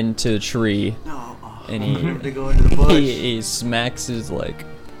him into the tree. No. And I'm going to go into the bush. he smacks his like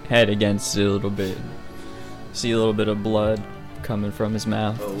head against it a little bit. See a little bit of blood coming from his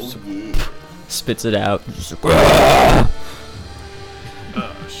mouth. Oh, yeah. Spits it out. Just like,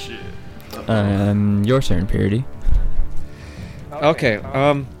 Oh shit. your turn, Purity. Okay.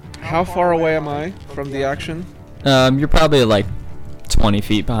 How far away am I from the action? You're probably like 20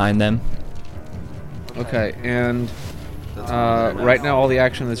 feet behind them. Okay, and right now all the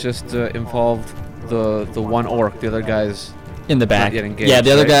action is just involved the one orc. The other guy's In the back. not yet engaged, Yeah,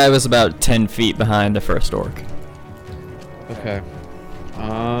 the other right? guy was about 10 feet behind the first orc. okay.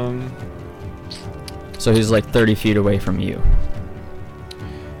 So he's like 30 feet away from you.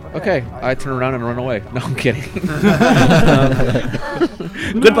 Okay, I turn around and run away. No, I'm kidding.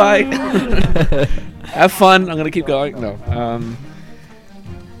 Goodbye. Have fun. I'm gonna keep going. No.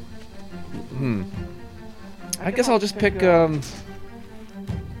 I guess I'll just pick. I'll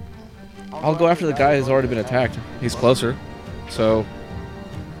go after the guy who's already been attacked. He's closer, so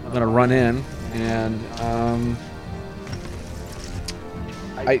I'm gonna run in and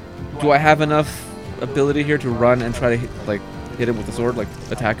do I have enough ability here to run and try to hit him with the sword, like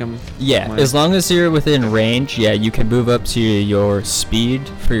attack him? Yeah, as long as you're within range, yeah, you can move up to your speed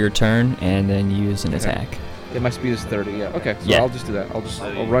for your turn and then use an attack. Yeah, my speed is 30. Yeah. Okay. So Yeah. I'll just do that.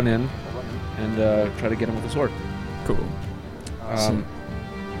 I'll run in and try to get him with the sword. Cool.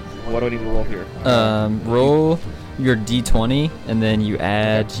 What do I need to roll here? Roll your d20 and then you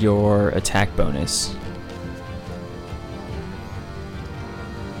add your attack bonus.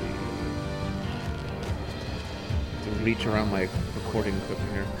 To reach around my recording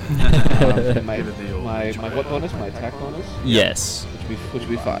equipment here. My what bonus? My attack bonus? Yes. Which would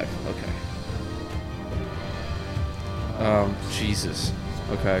be 5. Okay. Jesus.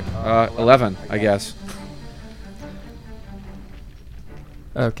 Okay. 11, I guess.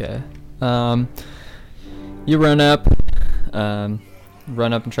 Okay. You run up and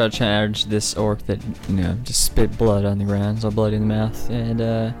try to charge this orc that, just spit blood on the ground. It's all bloody in the mouth. And,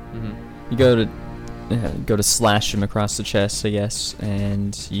 you go to slash him across the chest, I guess,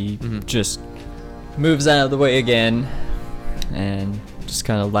 and he just moves out of the way again and just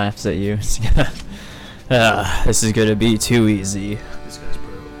kind of laughs at you. This is gonna be too easy. This guy's pro.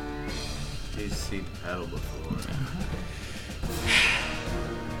 He's seen battle before.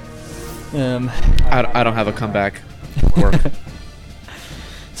 I don't have a comeback. Work.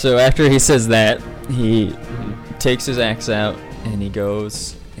 So after he says that, he takes his axe out and he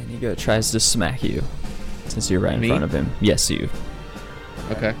goes and tries to smack you. Since you're right in Me? front of him. Yes, you.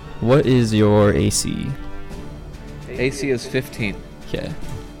 Okay. What is your AC? AC is 15. Okay.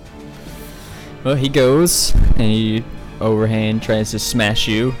 Well, he goes and he overhand tries to smash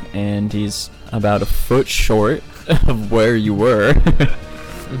you, and he's about a foot short of where you were.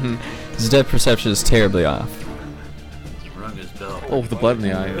 His depth perception is terribly off. Rung his bell. Oh, with the blood in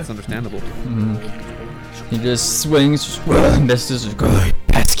the eye. That's understandable. He just swings, misses,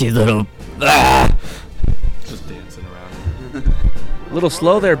 pesky little. Ah! Just dancing around. A little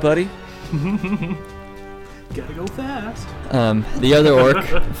slow there, buddy. Gotta go fast. The other orc,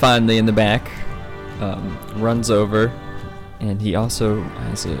 finally in the back, runs over, and he also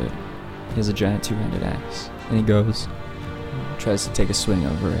has a giant two-handed axe, and he goes, tries to take a swing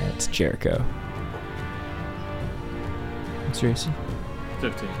over at Jericho. What's your AC?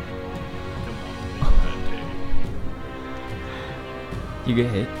 15. Come on. You get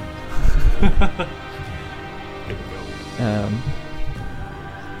hit. Here we go.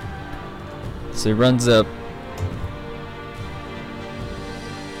 So he runs up,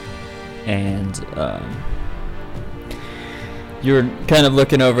 and you're kind of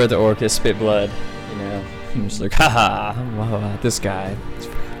looking over at the orc that spit blood, I'm just like, haha, wow, this guy,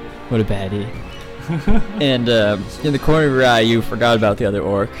 what a baddie. And in the corner of your eye, you forgot about the other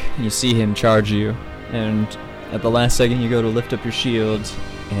orc, and you see him charge you, and at the last second you go to lift up your shield,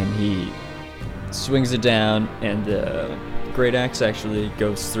 and he swings it down, and the great axe actually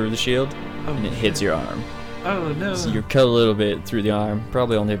goes through the shield, and it hits your arm. Oh no. So you're cut a little bit through the arm,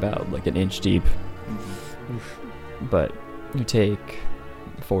 probably only about like an inch deep. But you take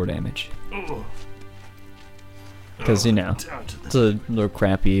 4 damage. Oh. Because, Down to it's a little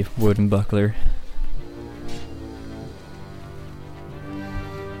crappy wooden buckler.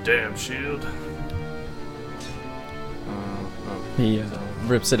 damn shield. He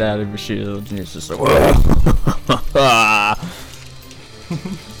rips it out of your shield and he's just like, I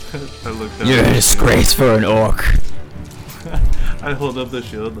looked up. "You're a disgrace for an orc." I hold up the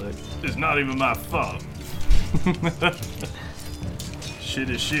shield like, it's not even my fault.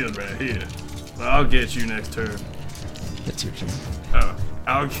 Shitty shield right here. But I'll get you next turn. It's your turn. Oh,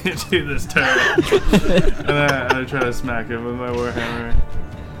 I'll get you this turn. And then I try to smack him with my warhammer.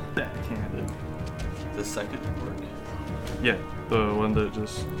 Backhanded. The second orc. Yeah, the one that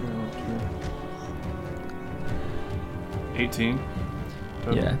just... 18.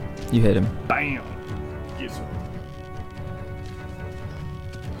 Total. Yeah, you hit him. Bam! Yes, sir.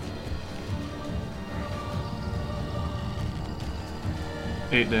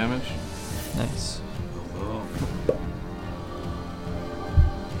 Eight damage. Nice. Oh.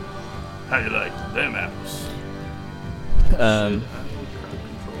 How you like them apples?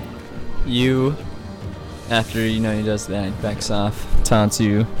 You, after he does that, he backs off, taunts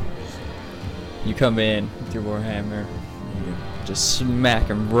you. You come in with your warhammer, and you just smack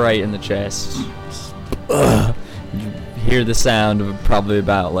him right in the chest. Ugh. You hear the sound of probably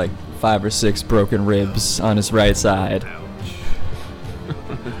about like 5 or 6 broken ribs on his right side.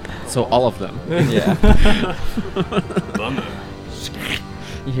 So all of them. Yeah. Bummer.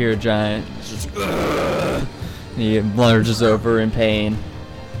 You hear a giant. Just, he lunges over in pain,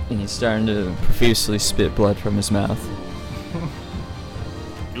 and he's starting to profusely spit blood from his mouth.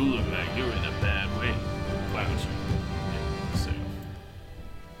 You look like you're in a bad way. Why don't you? So.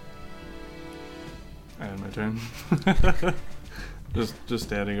 And my turn. just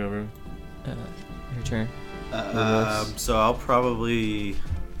standing over. Your turn. So I'll probably...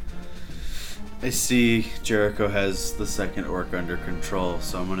 I see Jericho has the second orc under control,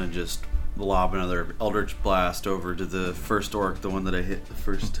 so I'm gonna just lob another Eldritch Blast over to the first orc, the one that I hit the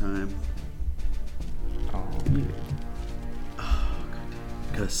first time. Oh. Oh,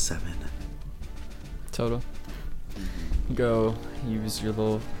 God. Got a 7. Total. Go use your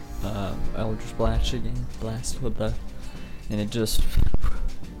little Eldritch Blast again. Blast with the, and it just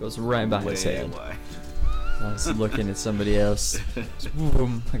goes right by his Way head. wide. I was looking at somebody else, just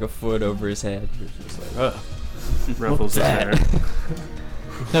boom, like a foot over his head. Just like, Ruffles his hair.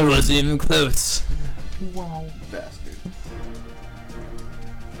 That wasn't even close. Wow. Bastard.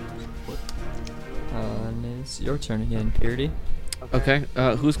 And it's your turn again, Purity. Okay,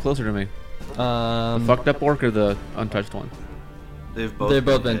 who's closer to me? The fucked up orc or the untouched one? They've They've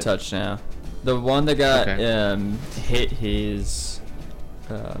both been hit. touched now. The one that got Okay. hit his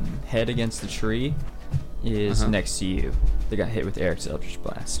head against the tree is next to you. They got hit with Eric's Eldritch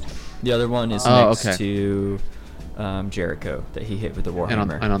Blast. The other one is next to Jericho that he hit with the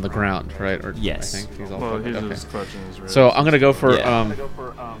Warhammer. And on the ground, right? Or Yes. I think he's all Well, fucked he's up. just clutching his wrist. So I'm gonna go for Yeah.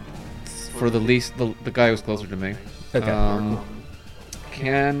 for the least the guy who's closer to me. Okay.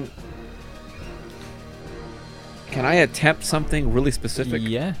 Can I attempt something really specific?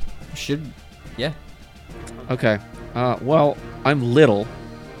 Yeah. Should. Yeah. Okay. Well, I'm little,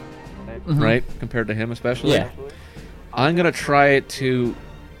 Mhm. right, compared to him especially. Yeah. I'm gonna try to,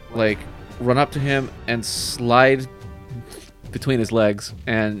 like, run up to him and slide between his legs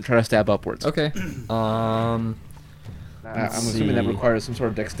and try to stab upwards. Okay. I'm let's assuming that see. requires some sort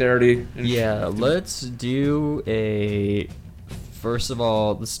of dexterity. Yeah. Let's do a. First of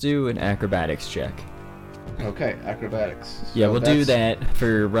all, let's do an acrobatics check. Okay, acrobatics. Yeah, So we'll do that's- that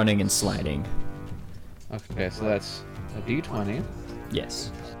for running and sliding. Okay, so that's a d20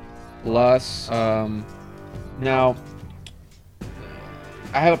 Yes. plus. Now,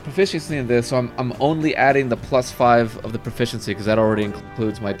 I have a proficiency in this, so I'm only adding the +5 of the proficiency because that already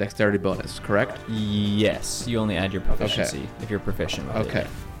includes my dexterity bonus. Correct? Yes. You only add your proficiency if you're proficient with Okay. it.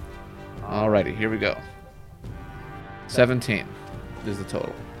 Alrighty, here we go. 17 is the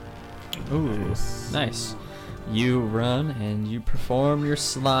total. Ooh, nice. You run and you perform your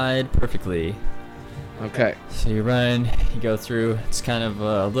slide perfectly. Okay. So you run, you go through. It's kind of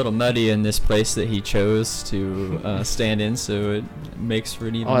a little muddy in this place that he chose to stand in, so it makes for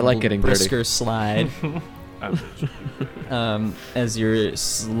an even I like getting dirty. brisker slide. I'm As you're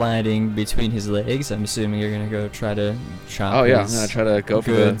sliding between his legs, I'm assuming you're gonna go try to chop. Oh yeah, I'm his gonna try to go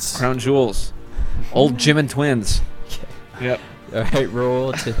for goods. the crown jewels. Old Jim and Twins. Okay. Yep. All right,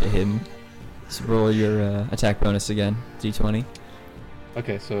 roll to hit him. So roll your attack bonus again, d20.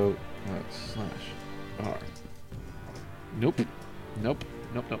 Okay, so slash R. Nope. Nope.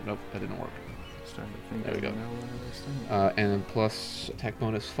 Nope. Nope. Nope. That didn't work. starting to think There we I go. know what I was thinking. And then plus attack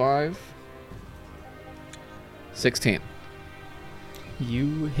bonus 5. 16.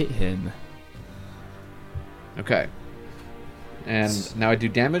 You hit him. Okay. And now I do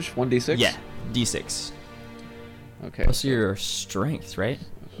damage, 1d6? Yeah, d6. Okay. Plus your strength, right?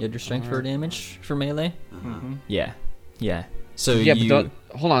 You had your strength for damage for melee? Mm-hmm. Yeah. Yeah. So Yeah, you... but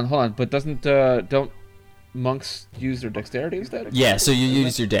hold on. But don't monks use their dexterity instead? Yeah, so you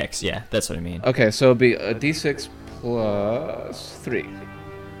use your dex. Yeah, that's what I mean. Okay, so it'll be a d6 plus 3.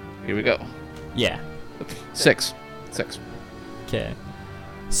 Here we go. Yeah. 6. Okay.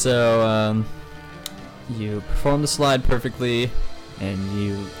 So, you perform the slide perfectly, and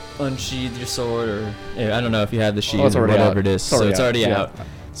you unsheath your sword, or I don't know if you have the sheath it's or already whatever out. it is. It's It's already yeah. out.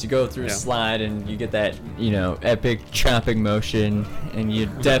 So you go through a Yeah. slide, and you get that, epic chopping motion, and you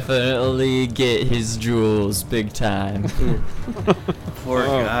definitely get his jewels big time. Poor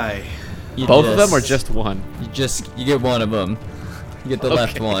guy. You Both of them or just one? You get one of them. You get the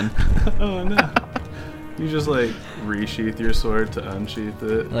left one. Oh no. You just like resheath your sword to unsheath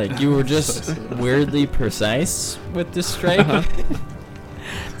it. Like, you were just weirdly precise with this strike.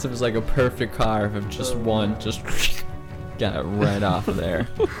 So it was like a perfect carve of just one, just got it right off of there.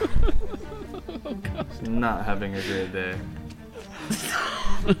 Not having a great day.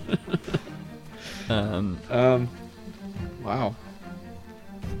 Wow.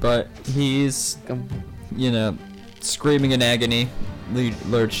 But he's, Um, screaming in agony,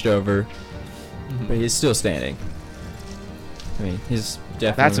 lurched over, but he's still standing. I mean, he's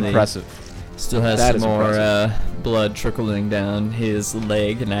definitely... That's impressive. Still has That some is more impressive. blood trickling down his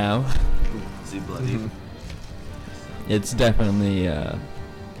leg now. Is he bloody? It's definitely a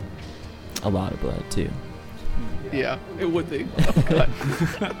lot of blood, too. Yeah, it would be. Oh, God.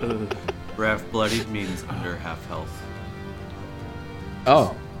 Raph bloodied means under half health.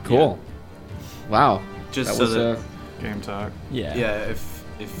 Oh, cool. Wow. Just That so was, that Game talk. Yeah. yeah,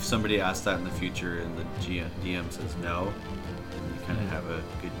 if somebody asks that in the future and the DM says no, then you kind of have a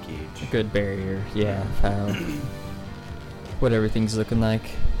good gauge. Good barrier, yeah. How what everything's looking like.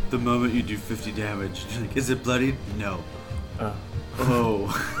 The moment you do 50 damage, you're like, is it bloodied? No. Oh. Oh.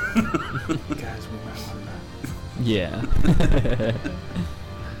 Guys, we might want to. Yeah.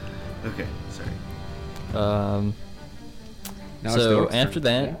 Okay, sorry. Now it's the So orc's after turn.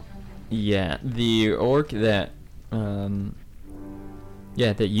 that, yeah, the orc that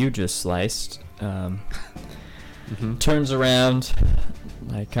that you just sliced turns around,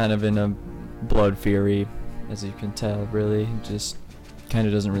 like kind of in a blood fury, as you can tell. Really, just kind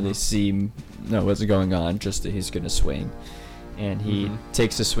of doesn't really know what's going on. Just that he's gonna swing, and he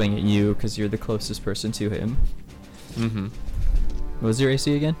takes a swing at you because you're the closest person to him. Mm-hmm. What was your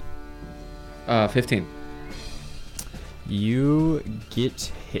AC again? 15. You get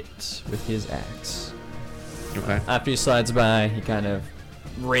hit with his axe. Okay. After he slides by, he kind of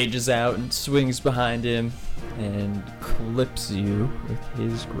rages out and swings behind him and clips you with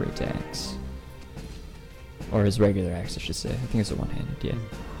his great axe. Or his regular axe, I should say. I think it's a one-handed, yeah.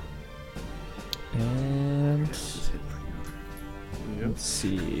 And Yep. let's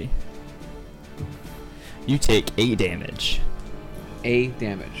see. You take 8 damage. A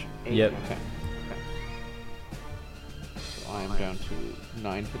damage. Yep. Okay. So I am down to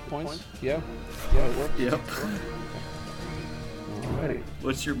 9 hit points. Yeah. Yeah, it works. Yep. Alrighty.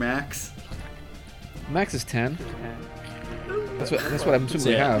 What's your max? Max is 10. That's what I'm assuming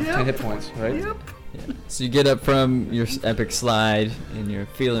we Yeah. have. 10 hit points, right? Yeah. So you get up from your epic slide, and you're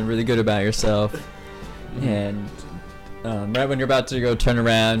feeling really good about yourself. And right when you're about to go turn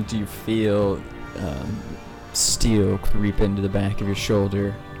around, you feel steel creep into the back of your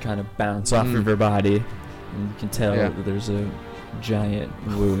shoulder, kind of bounce off of your body, and you can tell that there's a giant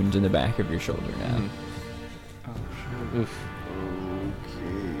wound in the back of your shoulder now. Oh, shit. Oof.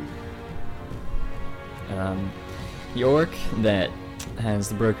 Okay. The orc that has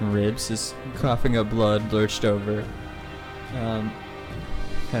the broken ribs is coughing up blood, lurched over, kind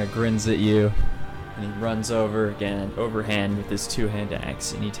of grins at you, and he runs over again, overhand with his two-hand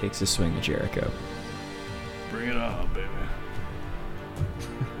axe, and he takes a swing at Jericho. Bring it on, baby.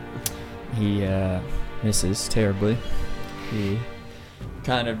 He misses terribly. He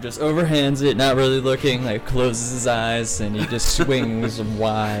kind of just overhands it, not really looking, like closes his eyes, and he just swings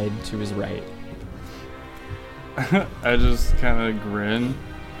wide to his right. I just kind of grin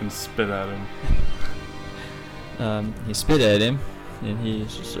and spit at him. You spit at him, and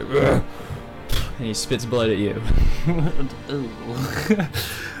he's just like, "Ugh," and he spits blood at you.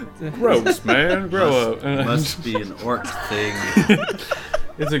 Gross, man. Grow up. Must be an orc thing.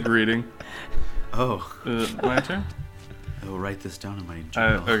 It's a greeting. Oh. My turn? I will write this down in my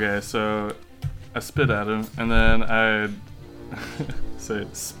journal. Okay, so I spit at him, and then I say,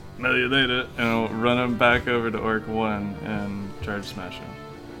 smell you later, and I'll run him back over to Orc 1 and try to smash him.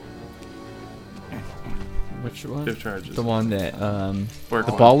 Which one? Give charges. The one that Work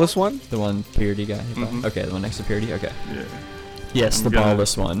The one. ballless one? the one Purity got hit by. Mhm. Okay, the one next to Purity. Okay. Yeah. Yes, I'm the gonna-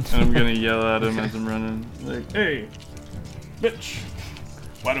 ballless one. And I'm gonna yell at him as I'm running. Like, hey, bitch!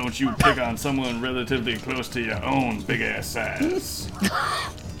 Why don't you pick on someone relatively close to your own big ass size?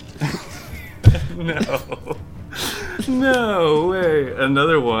 No. No way.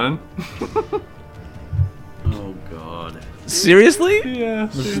 Another one. Oh God. Seriously? Yeah.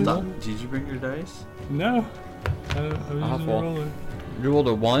 Stop. Did you bring your dice? No. I was using a Awful. roller. You rolled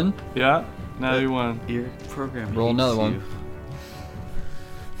a 1? Yeah. Now you won. Your program. Roll hates another you. one.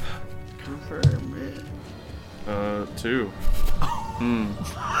 Confirm it. 2.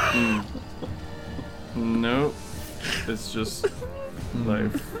 Nope. It's just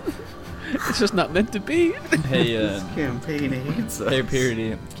life. It's just not meant to be. Hey, This campaign hates us. hey,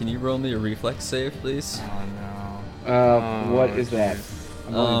 Purity, can you roll me a reflex save, please? Oh no. What is that?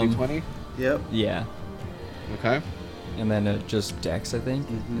 I'm rolling Um, d20. Yep. Yeah. Okay. And then just Dex, I think.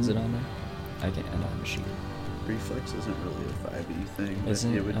 Is Mhm. it on there? I can't. I don't have a sheet. Reflex isn't really a 5e thing. But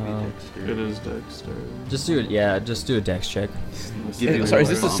Isn't it it? would be Oh. dexterity. It is Dexter. Just do it. Yeah, just do a Dex check. Give you Sorry, is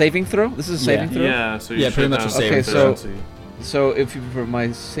a this a bump. saving throw? This is a saving throw? Yeah, so you Yeah, should pretty much a have saving Okay, throw. so so if you for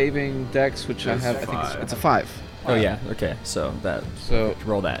my saving dex, which I It's have, I think five. it's a 5. Oh yeah. Okay. So that. So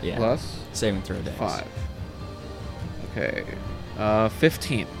Roll that. Yeah. plus Saving throw Dex. 5. Okay.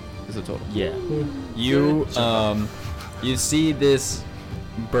 15 is the total. Yeah. You you see this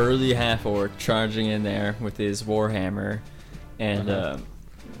burly half orc charging in there with his warhammer, and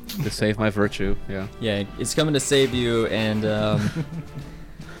To save my virtue. Yeah. yeah, it's coming to save you, and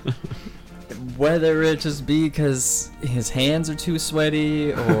whether it just be because his hands are too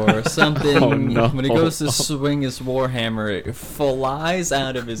sweaty or something, Oh, no. when he goes to swing his warhammer, it flies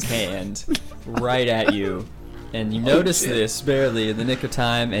out of his hand right at you, and you notice this barely in the nick of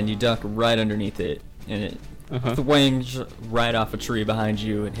time, and you duck right underneath it, and it swings right off a tree behind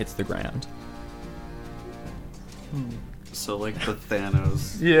you and hits the ground. So like the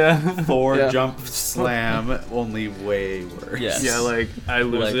Thanos Yeah. Thor Yeah. jump slam, only way worse. Yes. Yeah, like I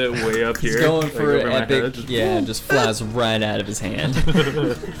lose Like, it way up He's here. going like, for over an my epic, head, just- yeah, just flies right out of his hand.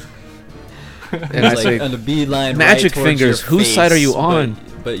 And I It's say, like on the beeline "Magic right towards fingers, your whose side are you face, on?"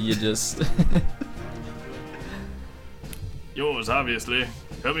 But you just Yours, obviously.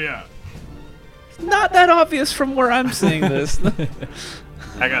 Help me out. not that obvious from where I'm seeing this.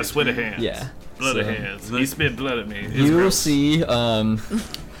 I got sweaty hands. yeah. Bloody So, hands. He spit blood at me. It's You will gross. see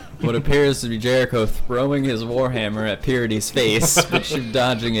what appears to be Jericho throwing his warhammer at Purity's face, but you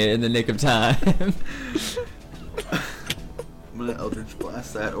dodging it in the nick of time. I'm gonna Eldritch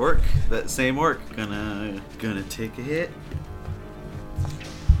Blast that orc. That same orc. Gonna take a hit.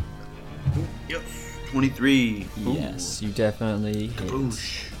 Yep. 23. Ooh. Yes, you definitely hit.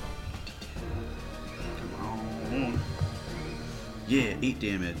 Boosh. Come on. Yeah, 8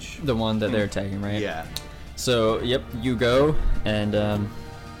 damage. The one that they're attacking, right? Yeah. So, yep, you go, and,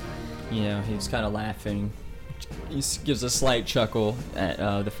 you know, he's kind of laughing. Gives a slight chuckle at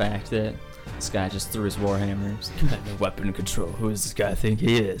the fact that this guy just threw his warhammer. He's like, "I have no weapon control. Who does this guy think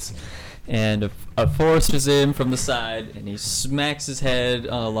he is?" And a force is in from the side, and he smacks his head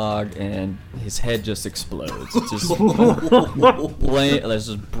on a log, and his head just explodes. It's just there's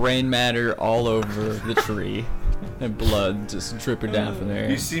just brain matter all over the tree, and blood just dripping down from there.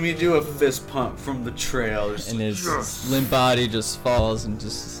 You see me do a fist pump from the trail. Just And like, his "Yes." limp body just falls and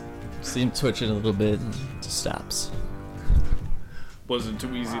just see him twitching a little bit and just stops. Wasn't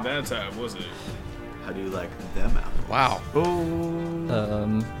too easy that time, was it? How do you like them apples? Wow.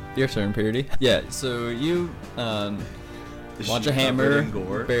 Oh. Your turn, Purity. Yeah, so you Is watch she a hammer covered in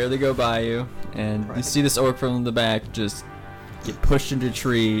gore? barely go by you, and you see this orc from the back just get pushed into a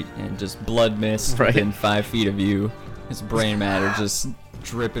tree and just blood mist Right. within 5 feet of you. His brain matter just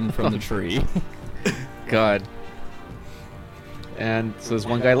dripping from the tree. God. And so there's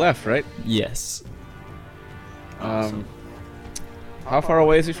one guy left, right? Yes. How far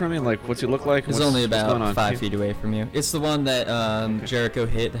away is he from me? Like, what's he look like? It's What's- only what's going about on? 5 feet away from you. It's the one that Jericho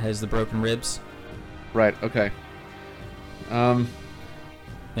hit that has the broken ribs. Right. Okay. And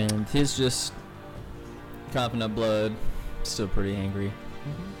he's just coughing up blood, still pretty angry,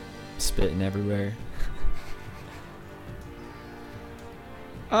 spitting everywhere.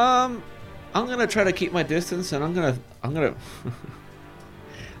 I'm gonna try to keep my distance, and I'm gonna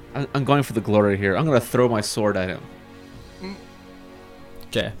I'm going for the glory here. I'm gonna throw my sword at him.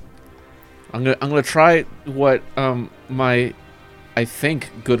 Okay. I'm gonna try what my I think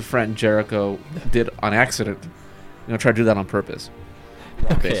good friend Jericho did on accident. I'm gonna try to do that on purpose.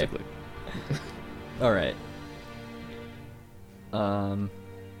 Okay. Basically. All right.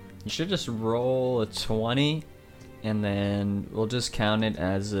 You should just roll a 20, and then we'll just count it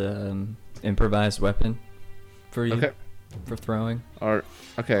as improvised weapon for you. Okay. For throwing.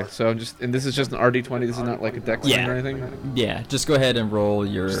 Okay, so and this is just an RD20. This is not like a dex thing or anything. Yeah, just go ahead and roll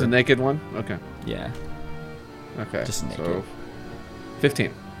your. Just a naked one. Okay. Yeah. Okay. Just naked. So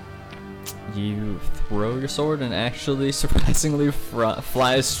 15. You throw your sword and actually surprisingly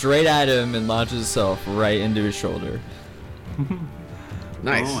flies straight at him and launches itself right into his shoulder.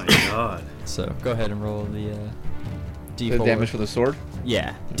 Nice. Oh my god. So go ahead and roll the D4. The damage for the sword.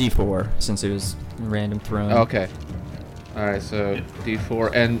 Yeah, D4 since it was random thrown. Okay. All right, so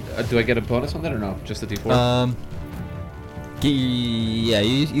D4, and do I get a bonus on that or no? Just a D4. Yeah,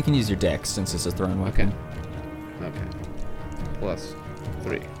 you can use your dex since it's a thrown weapon. Okay. Plus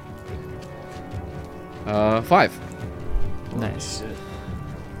 3. 5. Nice.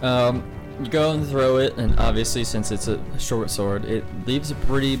 You go and throw it, and obviously since it's a short sword, it leaves a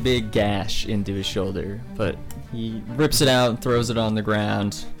pretty big gash into his shoulder, but he rips it out and throws it on the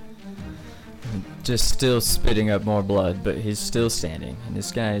ground. Just still spitting up more blood, but he's still standing. And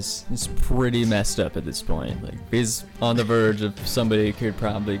this guy's pretty messed up at this point. Like, he's on the verge of somebody could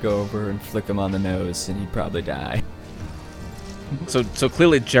probably go over and flick him on the nose, and he'd probably die. So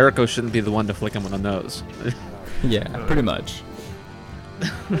clearly Jericho shouldn't be the one to flick him on the nose. Yeah, pretty much.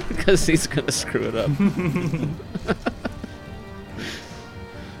 Because he's gonna screw it up.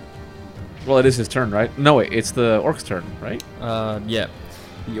 Well, it is his turn, right? No, wait, it's the orc's turn, right? Yeah.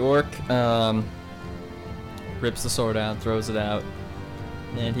 The orc rips the sword out, throws it out,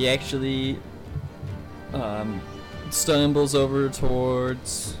 and he actually stumbles over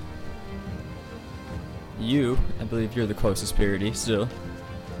towards you. I believe you're the closest Purity still.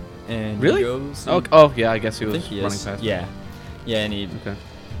 And Really? He goes Oh, yeah, I guess he I was think he running is. past. Yeah. Yeah, and he Okay.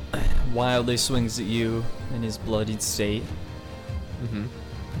 wildly swings at you in his bloodied state, Mm-hmm.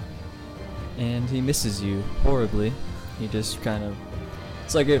 and he misses you horribly. He just kind of...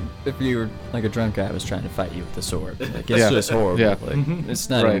 It's like if you were like a drunk guy was trying to fight you with a sword. Like, it's Yeah. just horrible. Yeah. Like, it's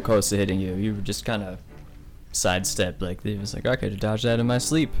not even Right. close to hitting you. You just kind of sidestepped. Like, it was like, I could have dodged that in my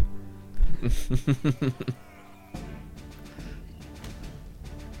sleep.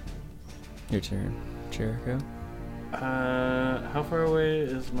 Your turn, Jericho. How far away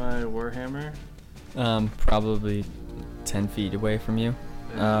is my warhammer? Probably 10 feet away from you.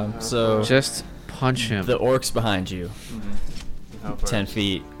 So Just punch him. the orc's behind you, How far? 10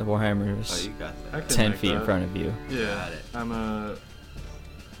 feet. The warhammer's Oh, you got I that. can 10 make feet in that. front of you. Yeah, Got it. I'm a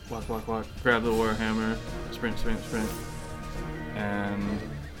walk, grab the warhammer, sprint, and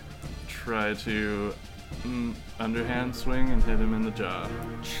try to underhand swing and hit him in the jaw.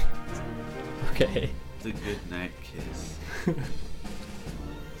 Okay. The good night kiss.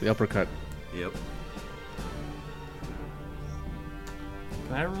 The uppercut. Yep.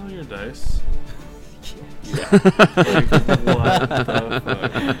 Can I roll your dice? Like, what the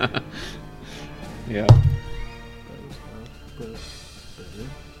fuck? Yeah. That was tough, but better.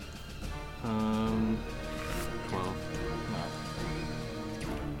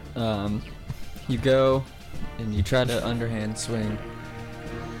 12. You go and you try to underhand swing.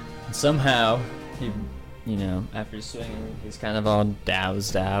 And somehow, after swinging, he's kind of all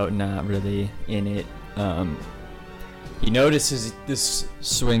doused out, not really in it. He notices this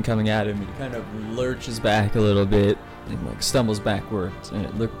swing coming at him. He kind of lurches back a little bit and like stumbles backwards, and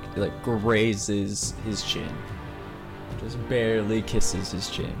it grazes his chin. Just barely kisses his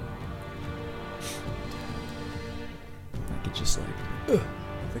chin. Like it just like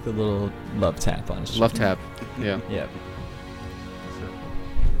a little love tap on his chin. Love tap. Yeah. Yep.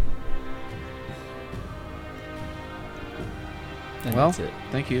 And Well, that's it.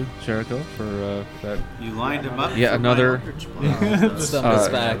 thank you, Jericho, for that You lined him up. Yeah, for another- my Eldritch Blast. Stumbles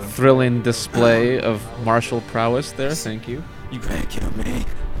back. thrilling display of martial prowess there. Thank you. You can't kill me.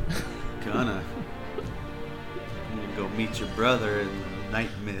 Gonna. I'm gonna go meet your brother in the night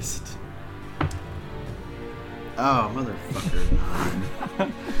mist. Oh,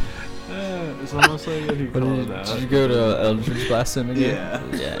 motherfucker. It's almost like if you What call did, it out. did you go to Eldritch Blast him again?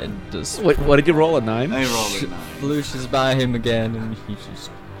 Yeah. Yeah, and just Wait, what did you roll? A 9? I rolled a 9. flooshes by him again, and he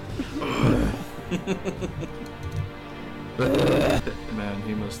just... Man,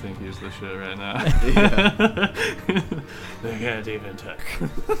 he must think he's the shit right now. Yeah. They can't even touch.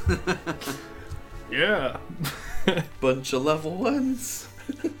 Yeah. Bunch of level 1s.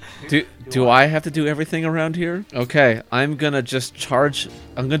 Do I have to do everything around here? Okay, I'm gonna just charge.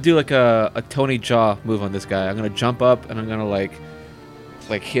 I'm gonna do like a Tony Jaa move on this guy. I'm gonna jump up and I'm gonna like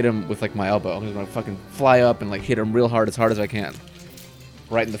hit him with like my elbow. I'm gonna fucking fly up and like hit him real hard as I can,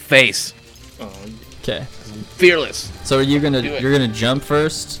 right in the face. Oh, Okay. I'm fearless. So are you gonna Do it. you're gonna jump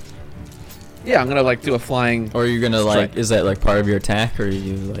first, Yeah, I'm gonna like do a flying. Or are you gonna like? Strike. Is that like part of your attack, or are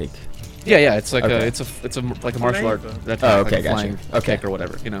you like? Yeah. It's like Okay. it's a like a martial art attack, Oh, okay, like a gotcha. flying Okay. kick or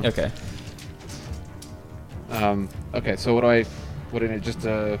whatever, you know. Okay. Okay. So what do you need? Just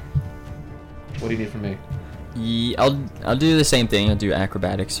what do you need from me? I'll do the same thing. I'll do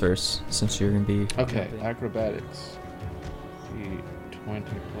acrobatics first, since you're gonna be. Okay, acrobatics. D20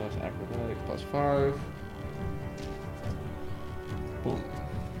 plus acrobatics plus 5. Boom.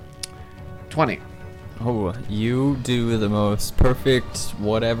 20. Oh, you do the most perfect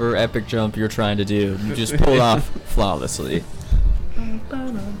whatever epic jump you're trying to do. You just pull it off flawlessly.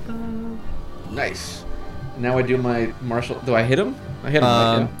 Nice. Now I do my martial. Do I hit him? I hit him.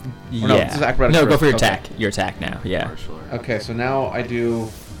 Right? Yeah. Or no, this is acrobatics No, go first. for your Okay. attack. Your attack now. Yeah. Martial art. Okay, so now I do.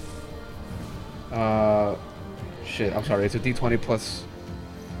 Shit. I'm sorry. It's a D20 plus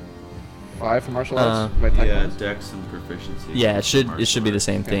 5 for martial arts. My attack Yeah, bonus? dex and proficiency. Yeah, it should Martial be the art.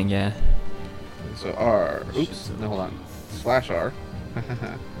 same thing. Yeah. So R. Oops. Shit. No, hold on. Slash R.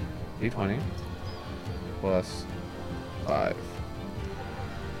 D20 plus 5.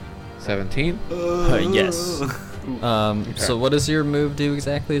 17. Yes. Okay. So what does your move do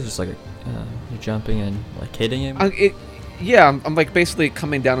exactly? It's just like you're jumping and like hitting him. Yeah, I'm like basically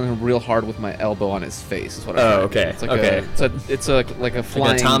coming down on him real hard with my elbow on his face. Is what I'm Oh, trying to do. okay, It's like okay. it's a like a flying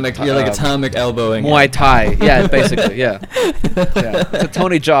Like atomic. You're like atomic elbowing. Muay him. Thai. Yeah, basically. Yeah. Yeah. It's a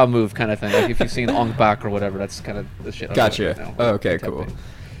Tony Jaa move kind of thing. Like if you've seen Ong Bak or whatever, that's kind of the shit. I'm doing Gotcha. right now. Oh, okay, cool. Tempting.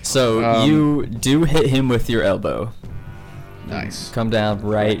 So you do hit him with your elbow. Nice. Come down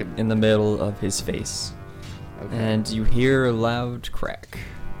right Fucking- in the middle of his face, Okay. and you hear a loud crack.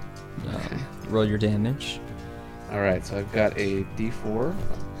 Roll your damage. All right, so I've got a D4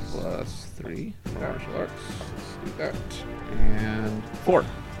 plus 3 for martial arts. Let's do that. And 4.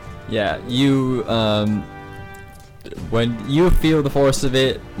 Yeah, you when you feel the force of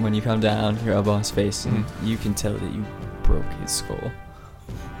it, when you come down, your elbow on his face, and you can tell that you broke his skull.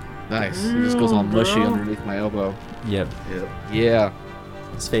 Nice. It just goes all mushy underneath my elbow. Yep. Yep. Yeah.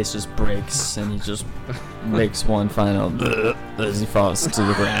 His face just breaks, and he just makes one final as he falls to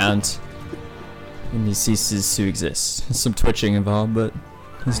the ground, and he ceases to exist. Some twitching involved, but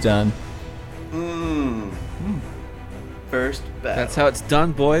he's done. First battle. That's how it's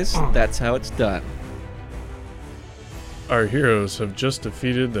done, boys. That's how it's done. Our heroes have just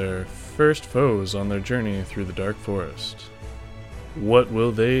defeated their first foes on their journey through the Dark Forest. What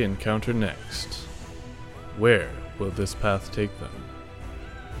will they encounter next? Where will this path take them?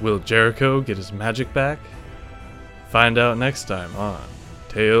 Will Jericho get his magic back? Find out next time on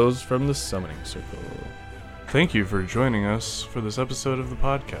Tales from the Summoning Circle. Thank you for joining us for this episode of the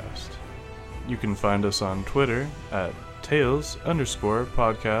podcast. You can find us on Twitter at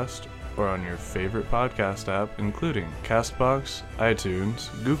Tales_podcast or on your favorite podcast app, including CastBox, iTunes,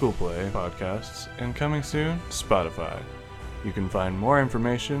 Google Play Podcasts, and coming soon, Spotify. You can find more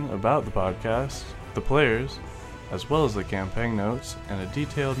information about the podcast, the players, as well as the campaign notes and a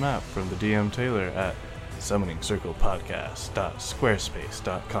detailed map from the DM Taylor at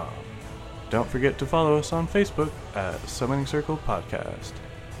summoningscirclepodcast.squarespace.com. Don't forget to follow us on Facebook at Summoning Circle Podcast.